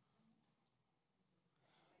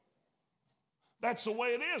 That's the way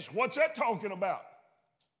it is. What's that talking about?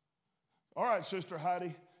 All right, Sister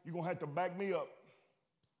Heidi, you're going to have to back me up.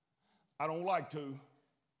 I don't like to.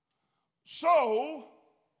 So,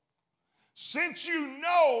 since you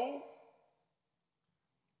know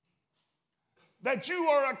that you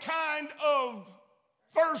are a kind of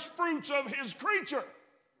first fruits of his creature,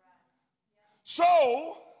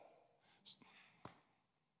 so,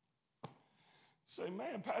 say,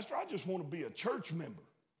 man, Pastor, I just want to be a church member.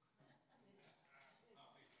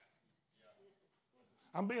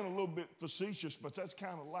 I'm being a little bit facetious, but that's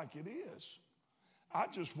kind of like it is. I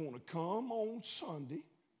just want to come on Sunday.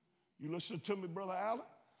 You listen to me, Brother Allen?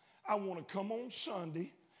 I want to come on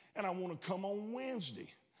Sunday, and I want to come on Wednesday.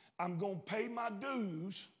 I'm going to pay my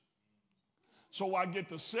dues so I get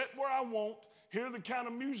to sit where I want, hear the kind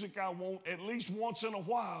of music I want at least once in a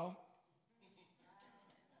while,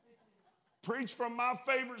 preach from my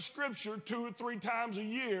favorite scripture 2 or 3 times a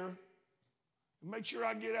year, and make sure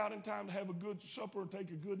I get out in time to have a good supper and take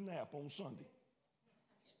a good nap on Sunday.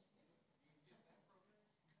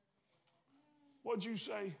 What'd you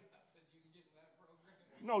say? I said you can get in that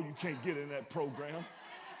program. No, you can't get in that program.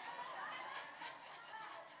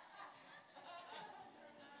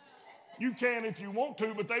 You can if you want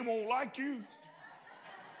to, but they won't like you.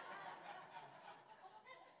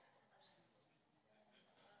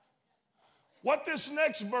 What this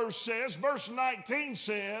next verse says, verse 19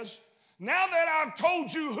 says, now that I've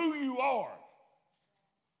told you who you are,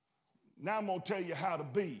 now I'm going to tell you how to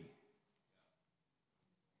be.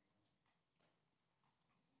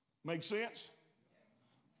 Make sense?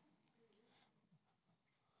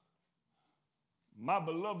 My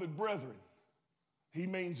beloved brethren, he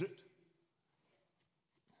means it.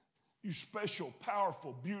 You special,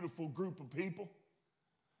 powerful, beautiful group of people.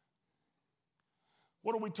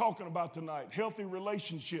 What are we talking about tonight? Healthy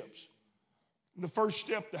relationships. The first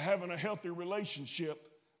step to having a healthy relationship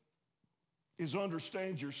is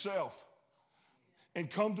understand yourself and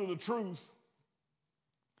come to the truth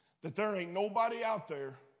that there ain't nobody out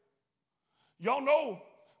there. Y'all know,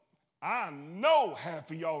 I know half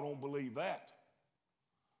of y'all don't believe that.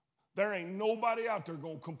 There ain't nobody out there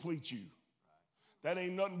going to complete you. That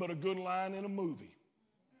ain't nothing but a good line in a movie.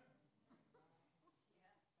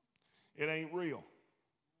 It ain't real.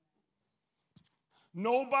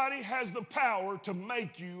 Nobody has the power to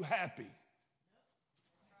make you happy.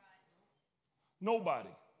 Nobody.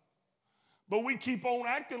 But we keep on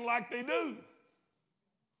acting like they do.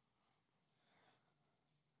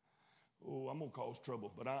 Oh, I'm going to cause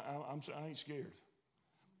trouble, but I ain't scared.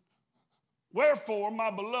 Wherefore,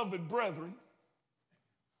 my beloved brethren,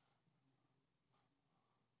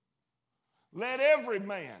 let every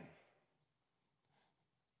man.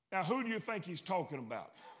 Now, who do you think he's talking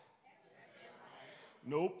about?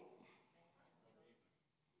 Nope.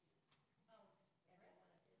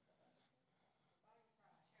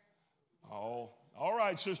 Oh, all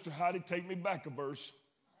right, Sister Heidi, take me back a verse.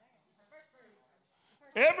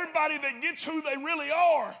 Everybody that gets who they really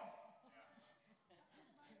are.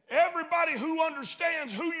 Everybody who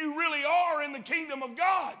understands who you really are in the kingdom of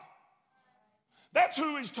God. That's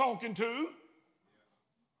who he's talking to.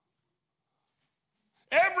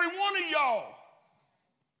 Every one of y'all.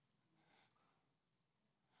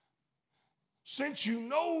 Since you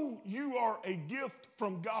know you are a gift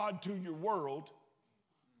from God to your world,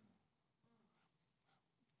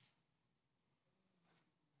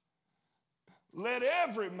 let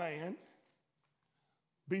every man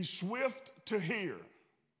be swift to hear.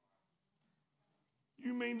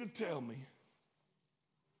 You mean to tell me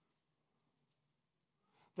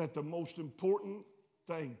that the most important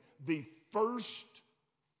thing, the first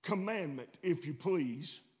commandment, if you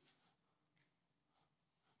please,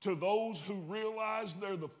 to those who realize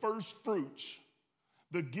they're the first fruits,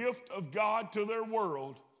 the gift of God to their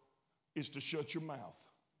world, is to shut your mouth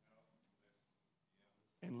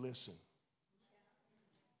and listen.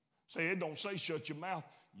 Say, it don't say shut your mouth.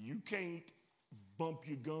 You can't bump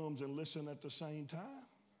your gums and listen at the same time.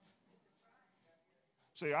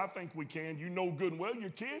 Say, I think we can. You know good and well your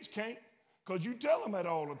kids can't because you tell them that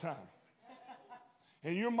all the time.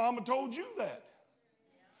 And your mama told you that.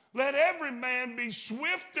 Let every man be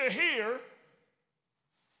swift to hear,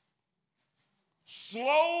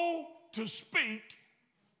 slow to speak,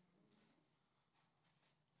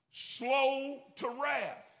 slow to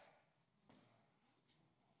wrath.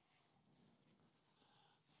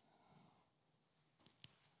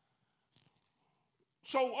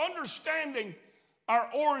 So understanding our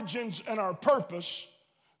origins and our purpose,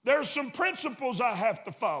 there's some principles I have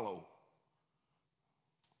to follow.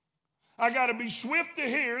 I got to be swift to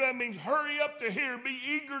hear. That means hurry up to hear, be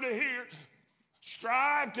eager to hear,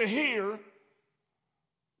 strive to hear,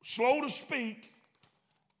 slow to speak,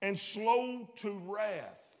 and slow to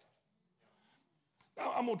wrath.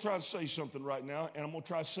 Now, I'm going to try to say something right now, and I'm going to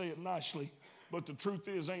try to say it nicely, but the truth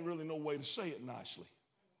is, ain't really no way to say it nicely.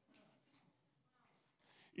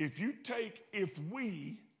 If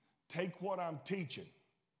we take what I'm teaching,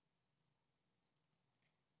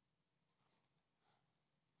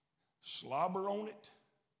 slobber on it,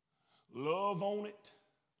 love on it,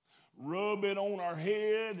 rub it on our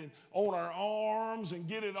head and on our arms and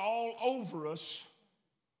get it all over us,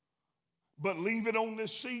 but leave it on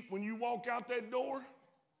this seat when you walk out that door,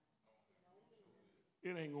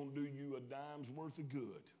 it ain't going to do you a dime's worth of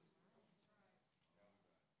good.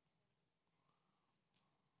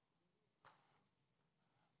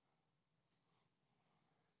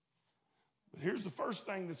 But here's the first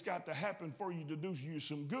thing that's got to happen for you to do you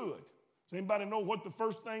some good. Does anybody know what the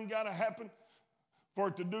first thing got to happen for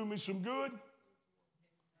it to do me some good?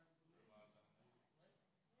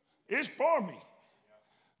 It's for me.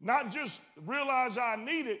 Not just realize I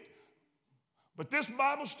need it, but this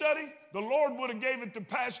Bible study, the Lord would have gave it to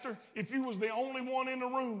Pastor if you was the only one in the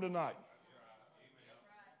room tonight.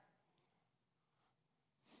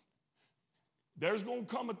 There's going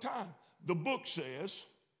to come a time, the book says,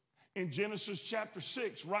 in Genesis chapter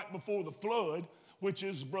 6, right before the flood, which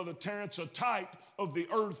is, Brother Terrence, a type of the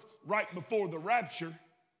earth right before the rapture,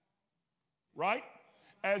 right?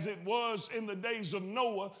 As it was in the days of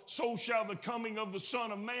Noah, so shall the coming of the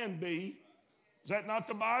Son of Man be. Is that not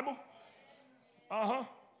the Bible? Uh-huh.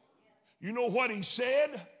 You know what he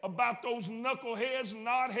said about those knuckleheads,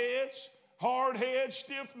 knotheads, hardheads,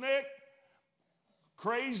 stiff-necked,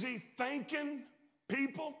 crazy thinking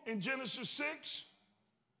people in Genesis 6?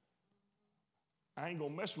 I ain't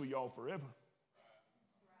going to mess with y'all forever.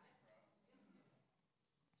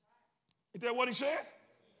 Ain't that what he said?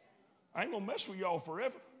 I ain't going to mess with y'all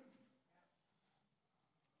forever.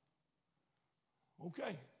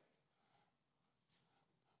 Okay.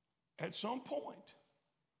 At some point,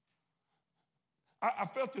 I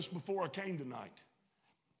felt this before I came tonight.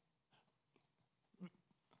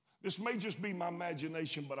 This may just be my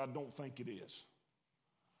imagination, but I don't think it is.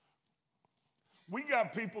 We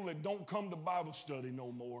got people that don't come to Bible study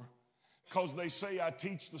no more because they say I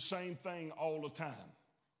teach the same thing all the time.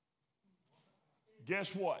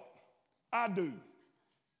 Guess what? I do.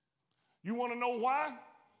 You want to know why?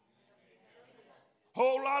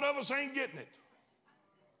 Whole lot of us ain't getting it.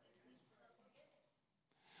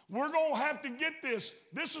 We're going to have to get this.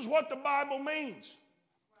 This is what the Bible means.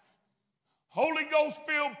 Holy Ghost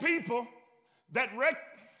filled people that I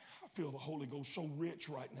feel the Holy Ghost so rich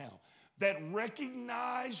right now, that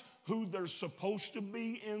recognize who they're supposed to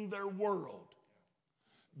be in their world.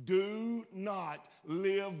 Do not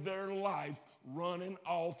live their life running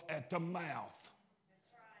off at the mouth.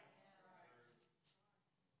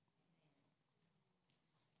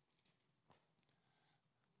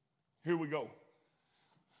 Here we go.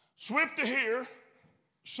 Swift to hear,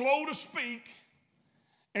 slow to speak,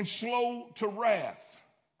 and slow to wrath.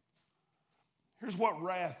 Here's what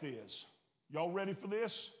wrath is. Y'all ready for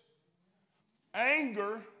this?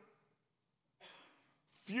 Anger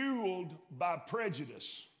fueled by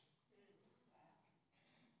prejudice.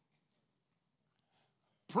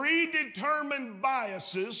 Predetermined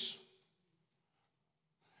biases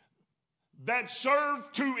that serve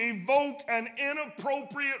to evoke an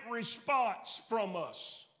inappropriate response from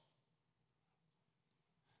us.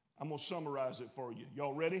 I'm going to summarize it for you.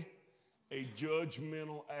 Y'all ready? A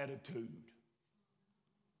judgmental attitude.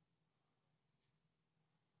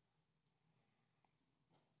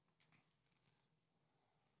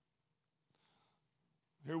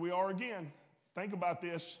 Here we are again. Think about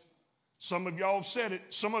this. Some of y'all have said it.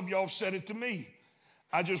 Some of y'all have said it to me.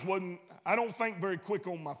 I don't think very quick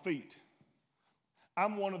on my feet.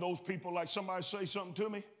 I'm one of those people, like somebody say something to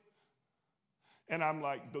me, and I'm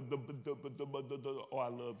like, oh, I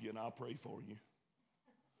love you, and I'll pray for you.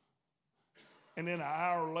 And then an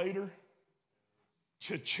hour later,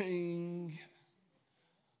 cha-ching,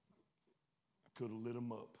 I could have lit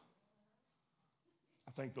them up.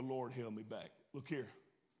 I think the Lord held me back. Look here.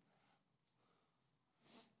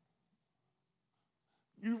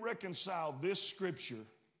 You reconcile this scripture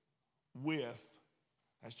with,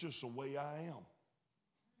 that's just the way I am.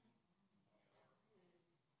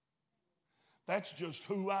 That's just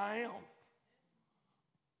who I am.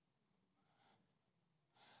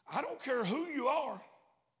 I don't care who you are,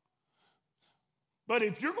 But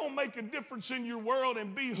if you're going to make a difference in your world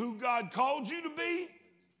and be who God called you to be,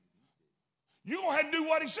 you're going to have to do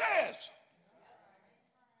what he says.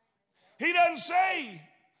 He doesn't say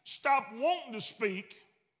stop wanting to speak.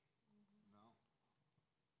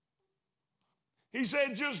 He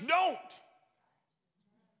said just don't.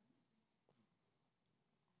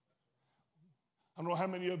 I don't know how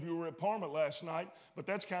many of you were at Parma last night, but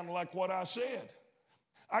that's kind of like what I said.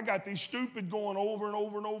 I got these stupid going over and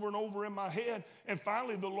over and over and over in my head. And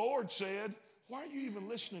finally the Lord said, why are you even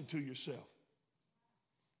listening to yourself?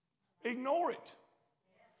 Ignore it.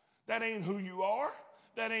 That ain't who you are.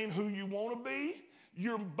 That ain't who you want to be.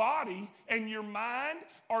 Your body and your mind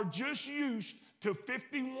are just used to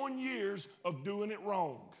 51 years of doing it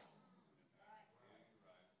wrong.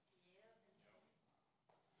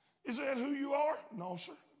 Is that who you are? No,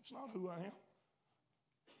 sir. It's not who I am.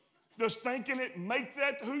 Does thinking it make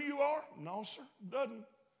that who you are? No, sir. Doesn't.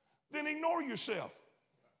 Then ignore yourself.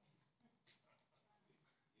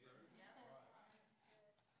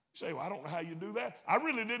 You say, well, I don't know how you do that. I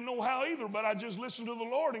really didn't know how either, but I just listened to the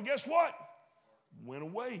Lord, and guess what? Went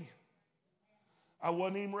away. I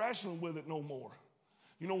wasn't even wrestling with it no more.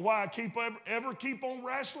 You know why I ever keep on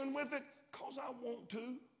wrestling with it? Because I want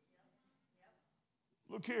to.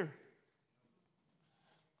 Look here.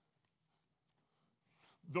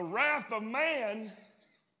 The wrath of man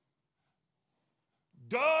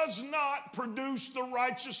does not produce the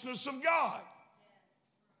righteousness of God.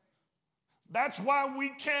 That's why we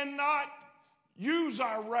cannot use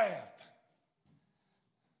our wrath.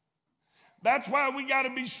 That's why we got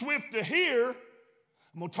to be swift to hear.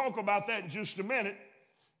 I'm going to talk about that in just a minute.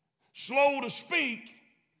 Slow to speak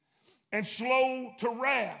and slow to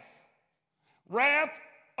wrath. Wrath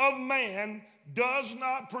of man does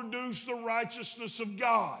not produce the righteousness of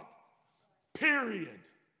God. Period.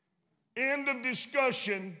 End of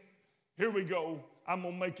discussion. Here we go. I'm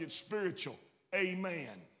going to make it spiritual. Amen.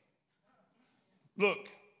 Look,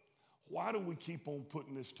 why do we keep on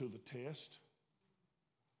putting this to the test?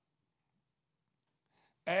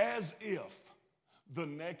 As if the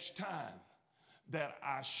next time that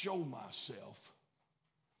I show myself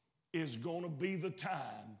is going to be the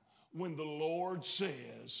time when the Lord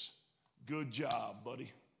says, good job, buddy.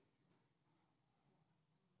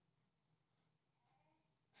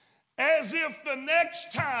 As if the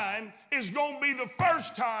next time is going to be the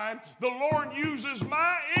first time the Lord uses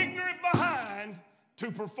my ignorant behind to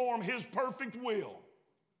perform his perfect will.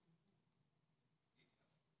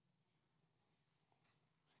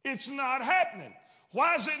 It's not happening.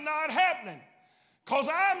 Why is it not happening? Because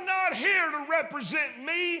I'm not here to represent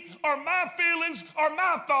me or my feelings or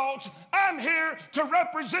my thoughts. I'm here to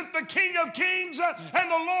represent the King of Kings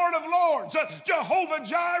and the Lord of Lords. Jehovah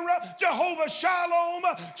Jireh, Jehovah Shalom,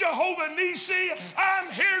 Jehovah Nisi.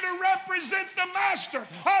 I'm here to represent the Master.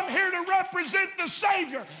 I'm here to represent the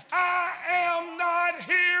Savior. I am not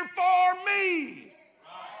here for me.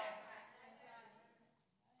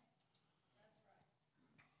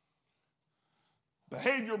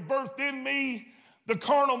 Behavior birthed in me, the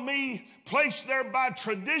carnal me placed there by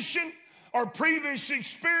tradition or previous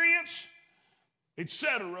experience,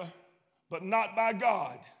 etc., but not by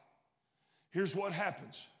God. Here's what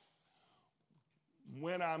happens.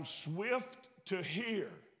 When I'm swift to hear,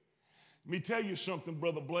 let me tell you something,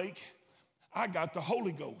 Brother Blake. I got the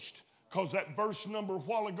Holy Ghost. Because that verse number a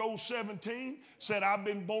while ago, 17, said I've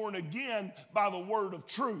been born again by the word of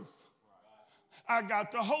truth. I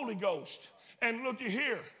got the Holy Ghost. And looky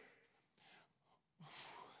here.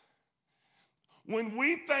 When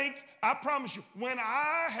we think, I promise you, when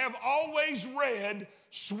I have always read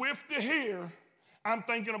swift to hear, I'm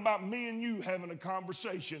thinking about me and you having a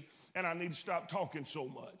conversation, and I need to stop talking so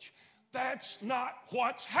much. That's not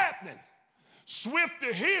what's happening. Swift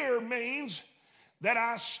to hear means that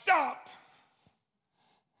I stop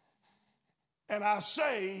and I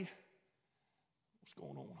say, what's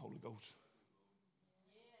going on, Holy Ghost?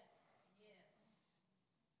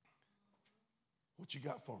 What you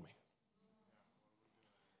got for me?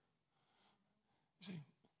 See,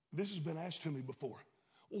 this has been asked to me before.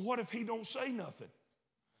 Well, what if he don't say nothing?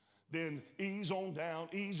 Then ease on down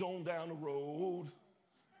the road.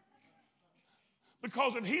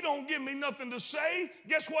 Because if he don't give me nothing to say,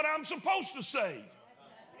 guess what I'm supposed to say?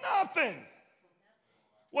 Nothing.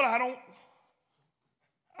 Well, I don't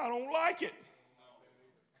like it.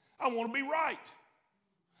 I want to be right.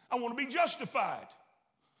 I want to be justified.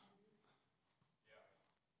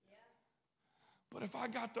 But if I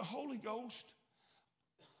got the Holy Ghost,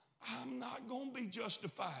 I'm not going to be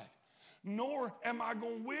justified. Nor am I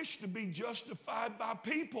going to wish to be justified by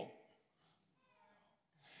people.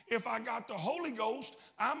 if I got the Holy Ghost,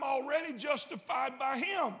 I'm already justified by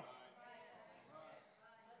him.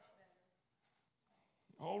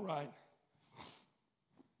 All right.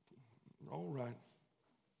 All right.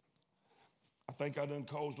 I think I done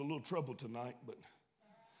caused a little trouble tonight, but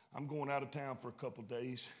I'm going out of town for a couple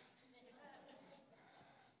days.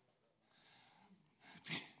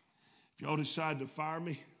 If y'all decide to fire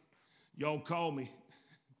me, y'all call me.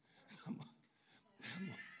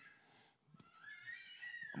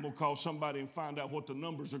 I'm going to call somebody and find out what the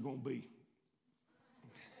numbers are going to be.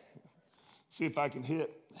 See if I can hit.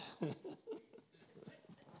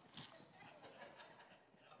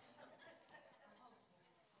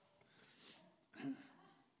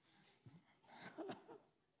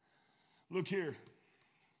 Look here.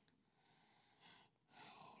 Oh,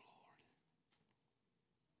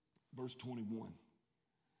 Lord. Verse 21.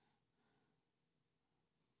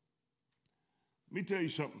 Let me tell you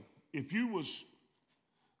something. If you was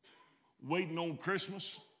waiting on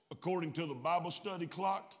Christmas according to the Bible study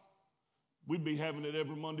clock, we'd be having it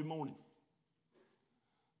every Monday morning.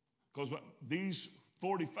 Because these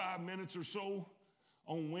 45 minutes or so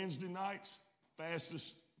on Wednesday nights,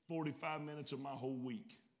 fastest 45 minutes of my whole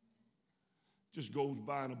week. Just goes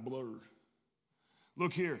by in a blur.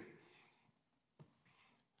 Look here.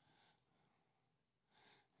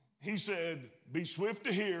 He said, be swift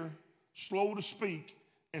to hear, slow to speak,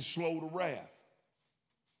 and slow to wrath.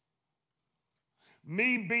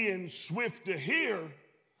 Me being swift to hear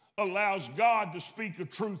allows God to speak a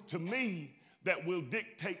truth to me that will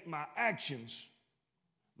dictate my actions,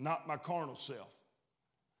 not my carnal self.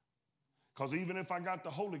 Because even if I got the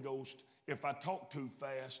Holy Ghost, if I talk too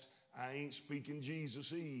fast, I ain't speaking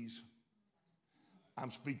Jesus-ese. I'm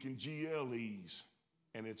speaking GLEs,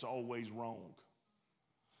 and it's always wrong.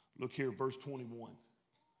 Look here, verse 21.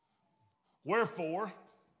 Wherefore,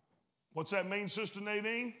 what's that mean, Sister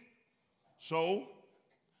Nadine? So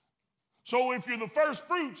if you're the first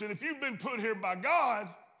fruits, and if you've been put here by God,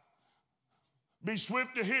 be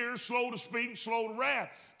swift to hear, slow to speak, slow to wrath.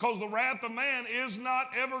 Because the wrath of man is not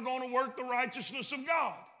ever going to work the righteousness of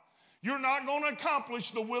God. You're not going to accomplish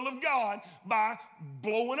the will of God by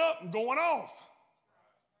blowing up and going off.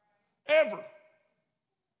 Ever.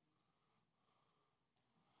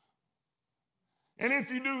 And if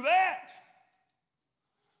you do that,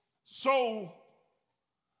 so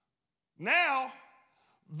now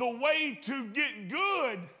the way to get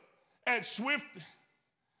good at swift,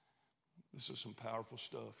 this is some powerful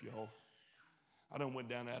stuff, y'all. I done went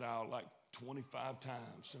down that aisle like 25 times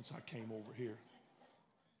since I came over here.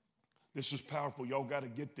 This is powerful. Y'all got to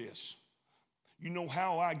get this. You know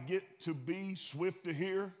how I get to be swift to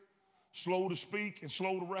hear, slow to speak, and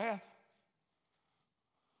slow to wrath?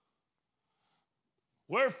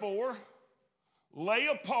 Wherefore, lay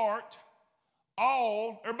apart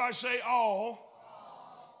all, everybody say all,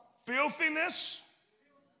 filthiness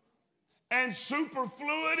and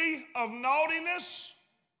superfluity of naughtiness,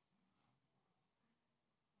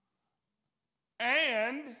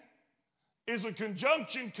 and is a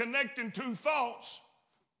conjunction connecting two thoughts.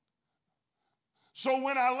 So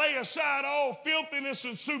when I lay aside all filthiness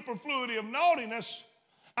and superfluity of naughtiness,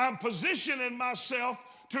 I'm positioning myself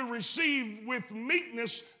to receive with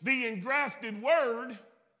meekness the engrafted word,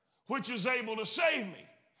 which is able to save me.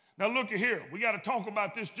 Now look at here. We got to talk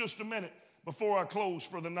about this just a minute before I close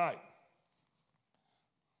for the night.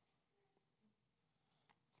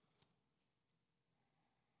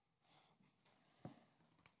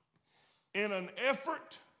 In an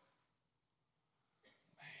effort,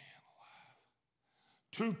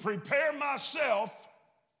 to prepare myself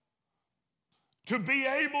to be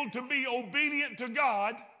able to be obedient to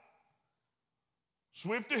God,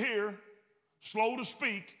 swift to hear, slow to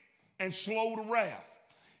speak, and slow to wrath.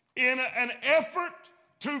 In an effort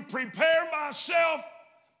to prepare myself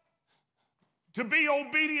to be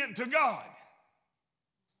obedient to God.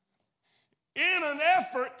 In an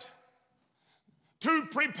effort to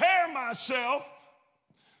prepare myself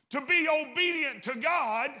to be obedient to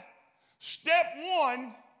God, step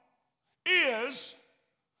one is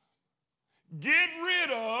get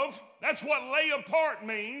rid of, that's what lay apart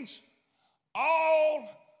means, all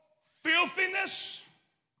filthiness.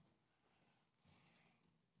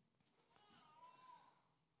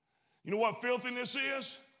 You know what filthiness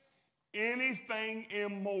is? Anything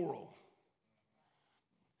immoral.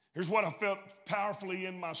 Here's what I felt powerfully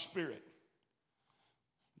in my spirit.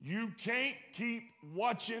 You can't keep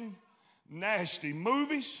watching nasty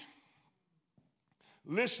movies,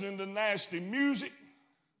 listening to nasty music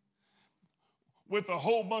with a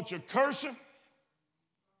whole bunch of cursing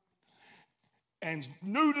and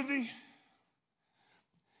nudity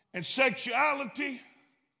and sexuality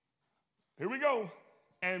Here we go.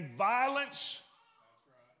 And violence.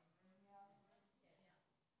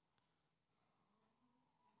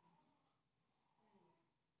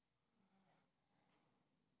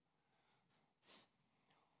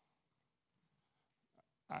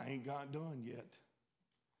 I ain't got done yet.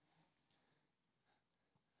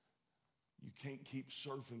 You can't keep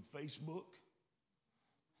surfing Facebook.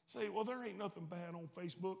 Say, well, there ain't nothing bad on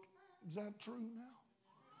Facebook. Is that true now?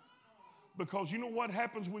 Because you know what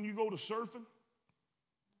happens when you go to surfing?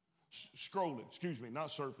 Scrolling, excuse me, not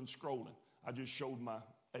surfing, scrolling. I just showed my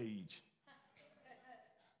age.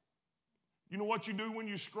 You know what you do when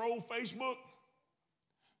you scroll Facebook?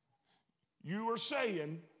 You are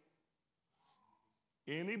saying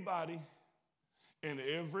anybody and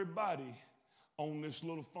everybody on this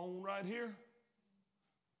little phone right here,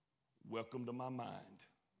 welcome to my mind.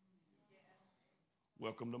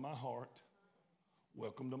 Welcome to my heart.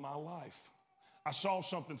 Welcome to my life. I saw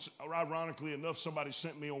something, ironically enough, somebody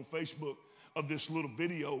sent me on Facebook of this little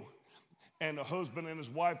video, and a husband and his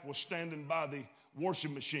wife was standing by the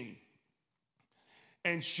washing machine.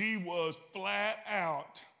 And she was flat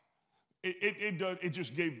out, it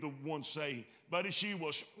just gave the one saying, buddy, she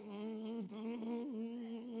was,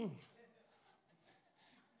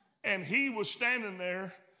 and he was standing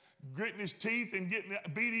there, gritting his teeth and getting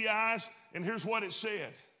beady eyes, and here's what it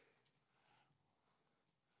said.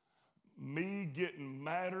 Me getting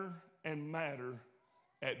madder and madder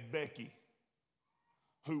at Becky,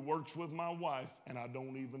 who works with my wife, and I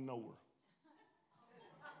don't even know her.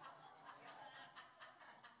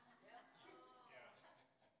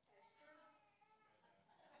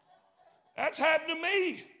 That's happened to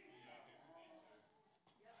me.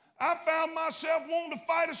 I found myself wanting to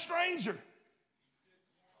fight a stranger.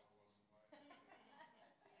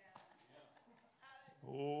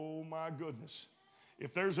 Oh my goodness.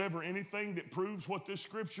 If there's ever anything that proves what this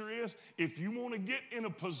scripture is, if you want to get in a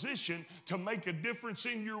position to make a difference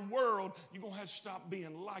in your world, you're going to have to stop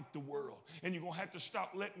being like the world. And you're going to have to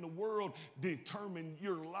stop letting the world determine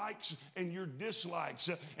your likes and your dislikes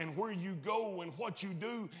and where you go and what you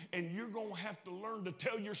do. And you're going to have to learn to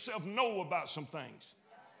tell yourself no about some things.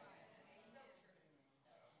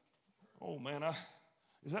 Oh, man,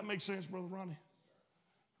 does that make sense, Brother Ronnie?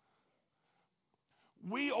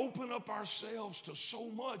 We open up ourselves to so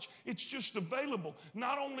much. It's just available.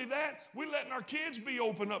 Not only that, we're letting our kids be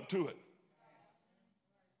open up to it.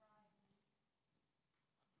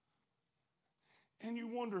 And you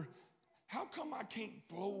wonder, how come I can't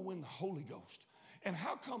flow in the Holy Ghost? And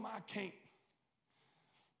how come I can't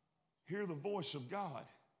hear the voice of God?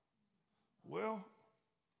 Well,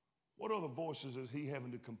 what other voices is he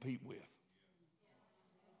having to compete with?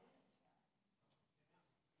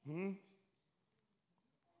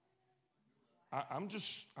 I'm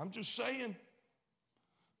just saying.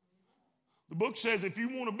 The book says if you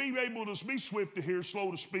want to be able to be swift to hear, slow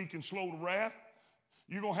to speak, and slow to wrath,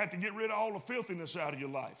 you're going to have to get rid of all the filthiness out of your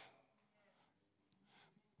life.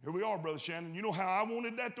 Here we are, Brother Shannon. You know how I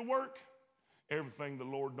wanted that to work? Everything the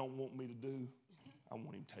Lord don't want me to do, I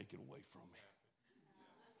want him to take it away from me.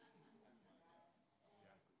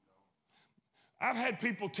 I've had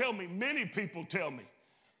people tell me, many people tell me,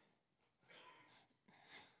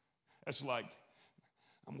 that's like,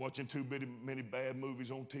 I'm watching too many bad movies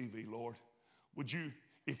on TV, Lord. Would you,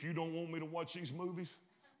 if you don't want me to watch these movies,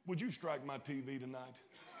 would you strike my TV tonight?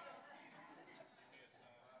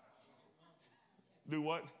 Do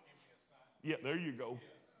what? Yeah, there you go.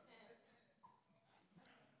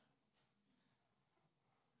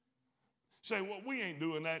 Say, well, we ain't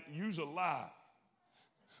doing that. Use a lie.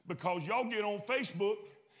 Because y'all get on Facebook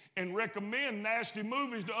and recommend nasty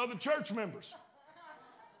movies to other church members.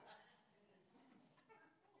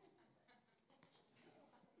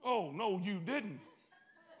 Oh, no, you didn't.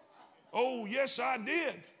 Oh, yes, I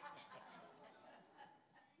did.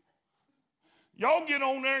 Y'all get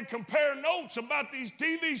on there and compare notes about these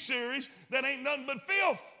TV series that ain't nothing but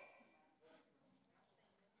filth.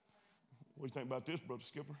 What do you think about this, Brother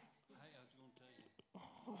Skipper? Hey, I was going to tell you.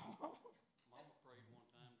 Mama prayed one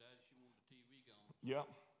time, Daddy, she wanted the TV gone. Yep.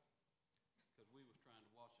 Because we was trying to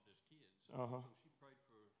watch it as kids. Uh-huh. So she prayed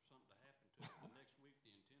for something to happen to it. The next week,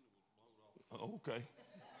 the antenna was blown off. Okay.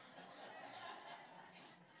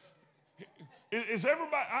 Is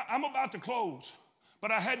everybody, I'm about to close, but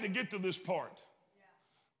I had to get to this part.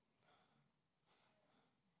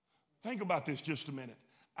 Think about this just a minute.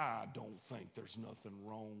 I don't think there's nothing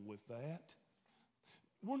wrong with that.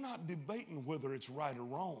 We're not debating whether it's right or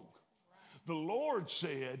wrong. The Lord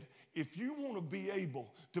said, if you want to be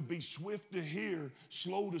able to be swift to hear,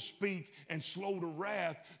 slow to speak, and slow to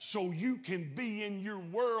wrath, so you can be in your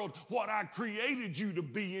world what I created you to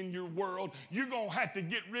be in your world, you're going to have to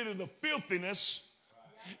get rid of the filthiness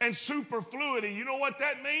and superfluity. You know what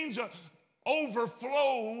that means? An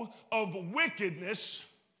overflow of wickedness.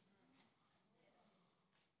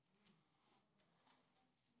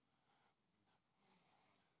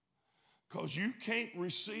 Because you can't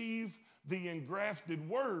receive the engrafted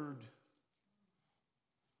word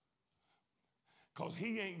because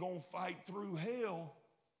he ain't going to fight through hell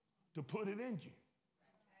to put it in you.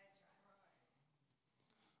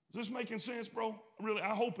 Is this making sense, bro? Really,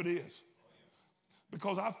 I hope it is.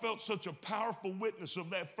 Because I felt such a powerful witness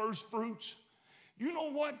of that first fruits. You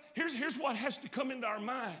know what? Here's what has to come into our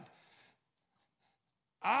mind.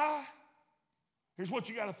 Here's what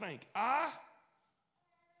you got to think. I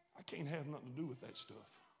can't have nothing to do with that stuff.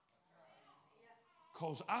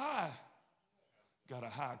 Because I got a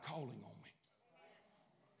high calling on me.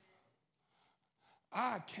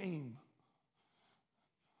 I came,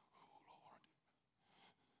 oh Lord,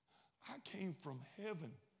 I came from heaven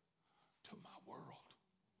to my world.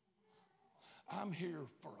 I'm here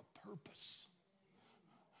for a purpose.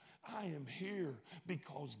 I am here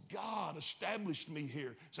because God established me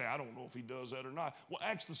here. Say, I don't know if he does that or not. Well,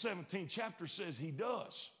 Acts the 17th chapter says he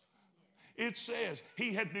does. It says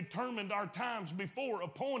he had determined our times before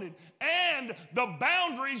appointed and the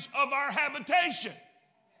boundaries of our habitation.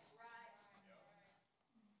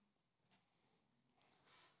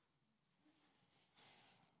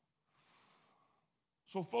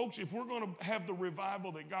 So, folks, if we're going to have the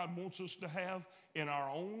revival that God wants us to have in our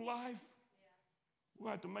own life, we'll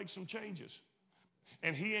have to make some changes.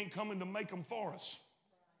 And he ain't coming to make them for us.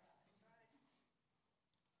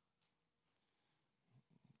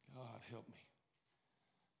 God help me.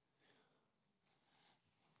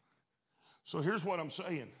 So here's what I'm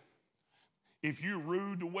saying. If you're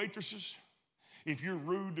rude to waitresses, if you're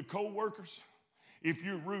rude to co-workers, if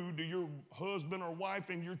you're rude to your husband or wife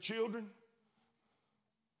and your children,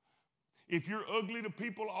 if you're ugly to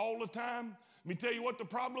people all the time, let me tell you what the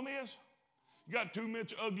problem is. You got too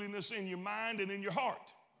much ugliness in your mind and in your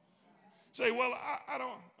heart. Say, well, I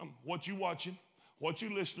don't, what you watching, what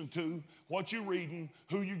you listening to, what you reading,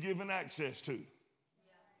 who you giving access to.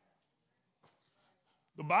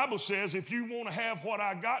 The Bible says if you want to have what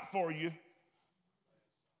I got for you,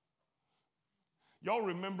 y'all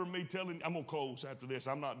remember me telling, I'm going to close after this.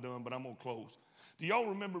 I'm not done, but I'm going to close. Do y'all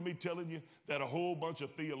remember me telling you that a whole bunch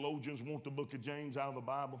of theologians want the book of James out of the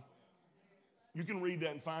Bible? You can read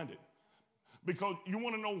that and find it. Because you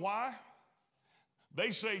want to know why?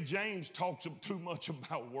 They say James talks too much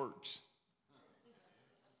about works.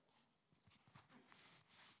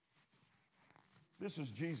 This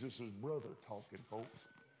is Jesus' brother talking, folks.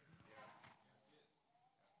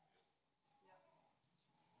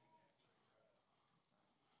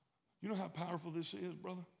 You know how powerful this is,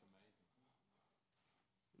 brother?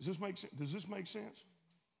 Does this make sense? Does this make sense?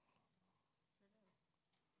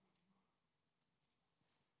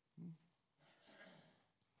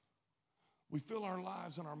 We fill our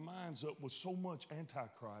lives and our minds up with so much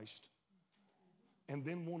Antichrist and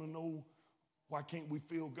then want to know, why can't we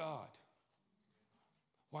feel God?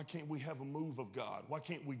 Why can't we have a move of God? Why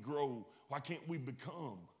can't we grow? Why can't we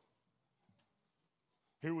become?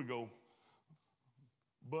 Here we go.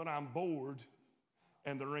 But I'm bored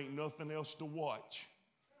and there ain't nothing else to watch.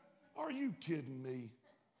 Are you kidding me?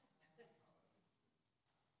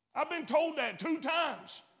 I've been told that 2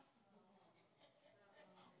 times.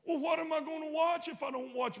 Well, what am I going to watch if I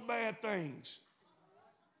don't watch bad things?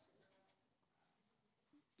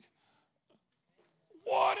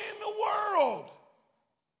 What in the world?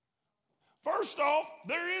 First off,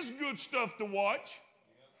 there is good stuff to watch.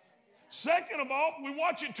 Second of all, we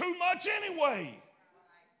watch it too much anyway.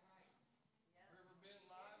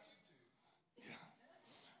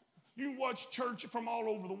 You can watch church from all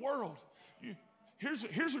over the world. Here's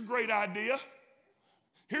a great idea.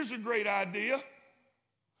 Here's a great idea.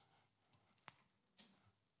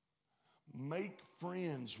 Make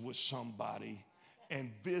friends with somebody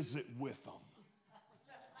and visit with them.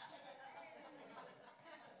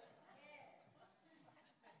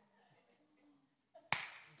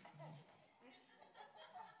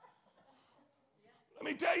 Let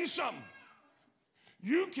me tell you something.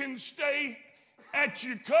 You can stay at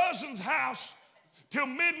your cousin's house till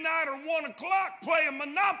midnight or 1 o'clock playing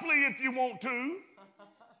Monopoly if you want to.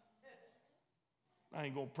 I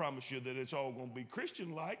ain't going to promise you that it's all going to be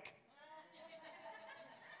Christian-like.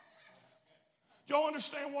 Y'all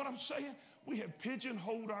understand what I'm saying? We have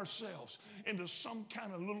pigeonholed ourselves into some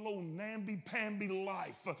kind of little old namby-pamby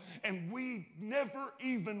life, and we never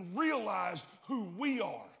even realized who we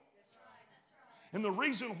are. And the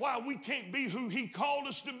reason why we can't be who he called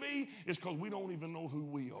us to be is because we don't even know who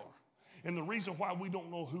we are. And the reason why we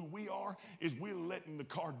don't know who we are is we're letting the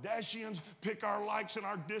Kardashians pick our likes and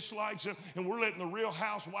our dislikes, and we're letting the Real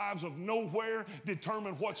Housewives of nowhere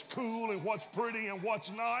determine what's cool and what's pretty and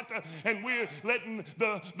what's not. And we're letting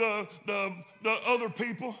the other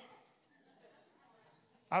people.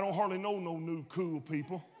 I don't hardly know no new cool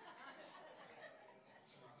people.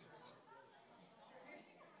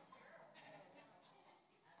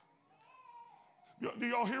 Do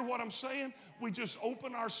y'all hear what I'm saying? We just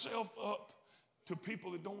open ourselves up to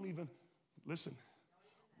people that don't even, listen,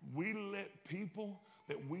 we let people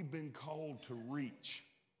that we've been called to reach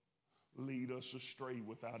lead us astray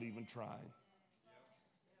without even trying.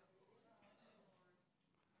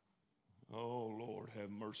 Oh, Lord,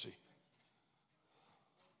 have mercy.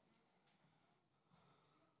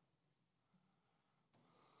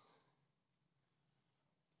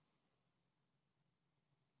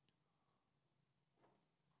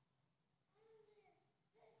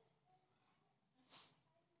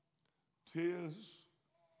 "'Tis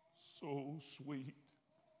so sweet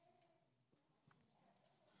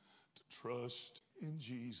to trust in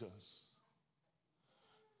Jesus,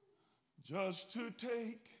 just to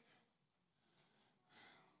take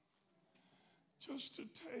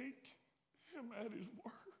him at his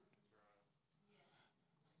word,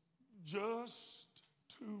 just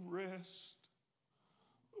to rest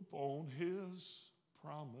upon his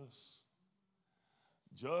promise,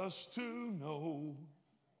 just to know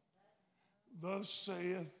thus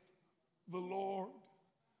saith the Lord,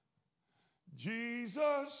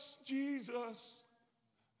 Jesus, Jesus,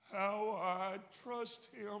 how I trust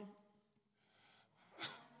him.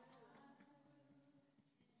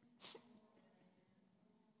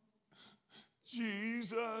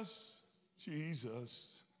 Jesus,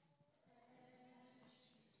 Jesus.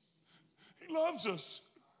 He loves us.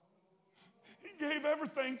 He gave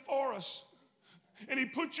everything for us. And he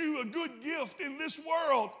put you a good gift in this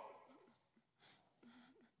world.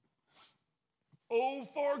 Oh,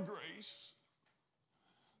 for grace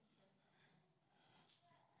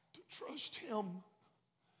to trust him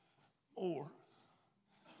more.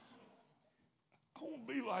 I won't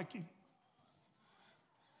be like him.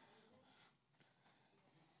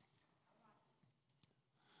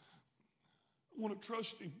 I want to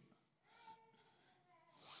trust him.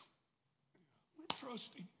 I want to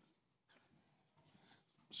trust him.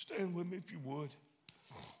 Stand with me if you would.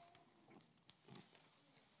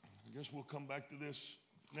 I guess we'll come back to this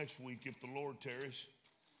next week if the Lord tarries.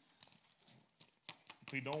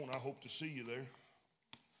 If he don't, I hope to see you there.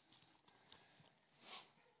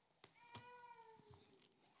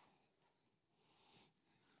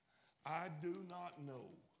 I do not know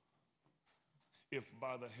if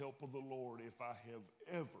by the help of the Lord, if I have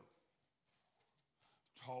ever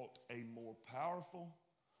taught a more powerful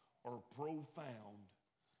or profound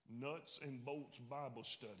nuts and bolts Bible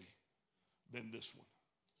study than this one.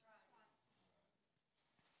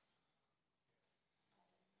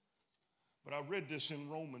 But I read this in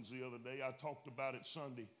Romans the other day. I talked about it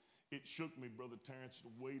Sunday. It shook me, Brother Terrence,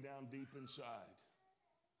 way down deep inside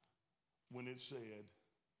when it said,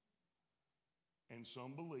 and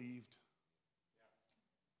some believed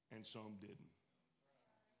and some didn't.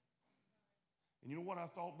 And you know what I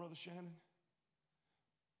thought, Brother Shannon?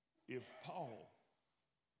 If Paul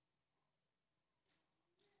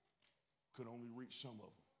could only reach some of them.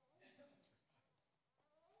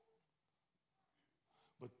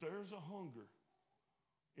 But there's a hunger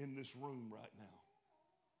in this room right now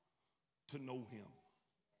to know him.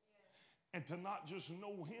 And to not just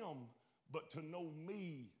know him, but to know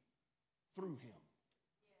me through him.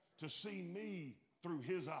 To see me through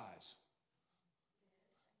his eyes.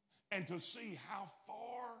 And to see how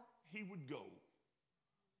far he would go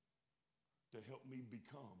to help me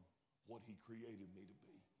become what he created me to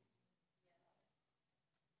be.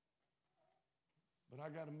 But I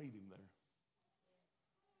got to meet him there.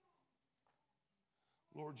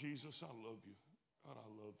 Lord Jesus, I love you. God, I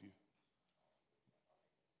love you.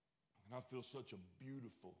 And I feel such a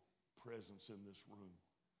beautiful presence in this room.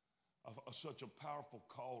 Such a powerful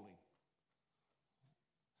calling.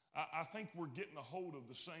 I think we're getting a hold of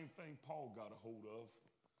the same thing Paul got a hold of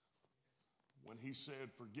when he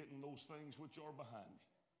said, forgetting those things which are behind me.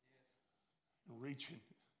 And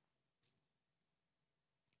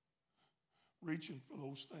reaching for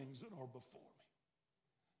those things that are before me.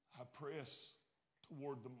 I press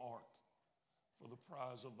toward the mark for the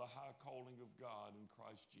prize of the high calling of God in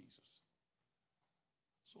Christ Jesus.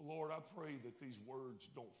 So, Lord, I pray that these words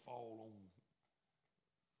don't fall on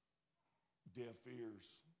deaf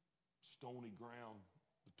ears, stony ground,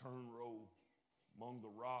 the turn row, among the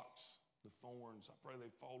rocks, the thorns. I pray they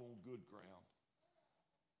fall on good ground.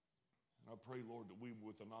 And I pray, Lord, that we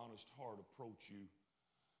with an honest heart approach you.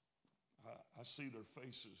 I see their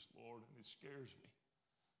faces, Lord, and it scares me.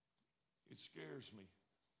 It scares me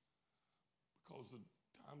because the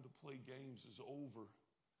time to play games is over.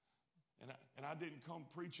 And I didn't come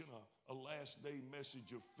preaching a last day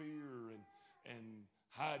message of fear and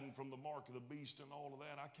hiding from the mark of the beast and all of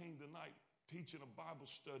that. I came tonight teaching a Bible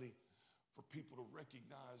study for people to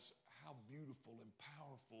recognize how beautiful and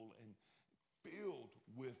powerful and filled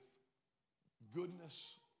with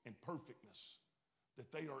goodness and perfectness,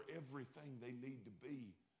 that they are everything they need to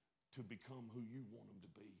be to become who you want them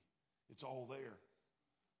to be. It's all there.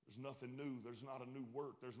 There's nothing new. There's not a new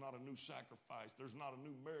work. There's not a new sacrifice. There's not a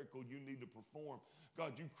new miracle you need to perform.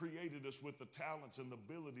 God, you created us with the talents and the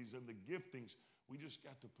abilities and the giftings. We just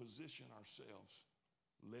got to position ourselves,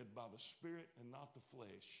 led by the Spirit and not the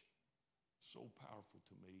flesh. So powerful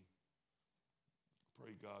to me.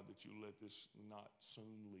 Pray, God, that you let this not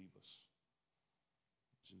soon leave us.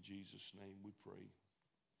 It's in Jesus' name we pray.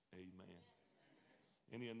 Amen.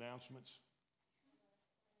 Any announcements?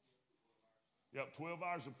 Yep, 12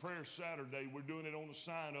 hours of prayer Saturday. We're doing it on the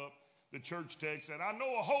sign up, the church text. And I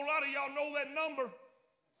know a whole lot of y'all know that number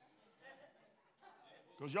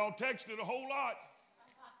because y'all texted a whole lot.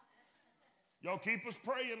 Y'all keep us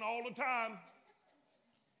praying all the time.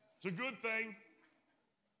 It's a good thing.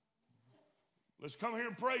 Let's come here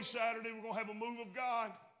and pray Saturday. We're going to have a move of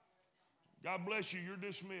God. God bless you. You're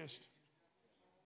dismissed.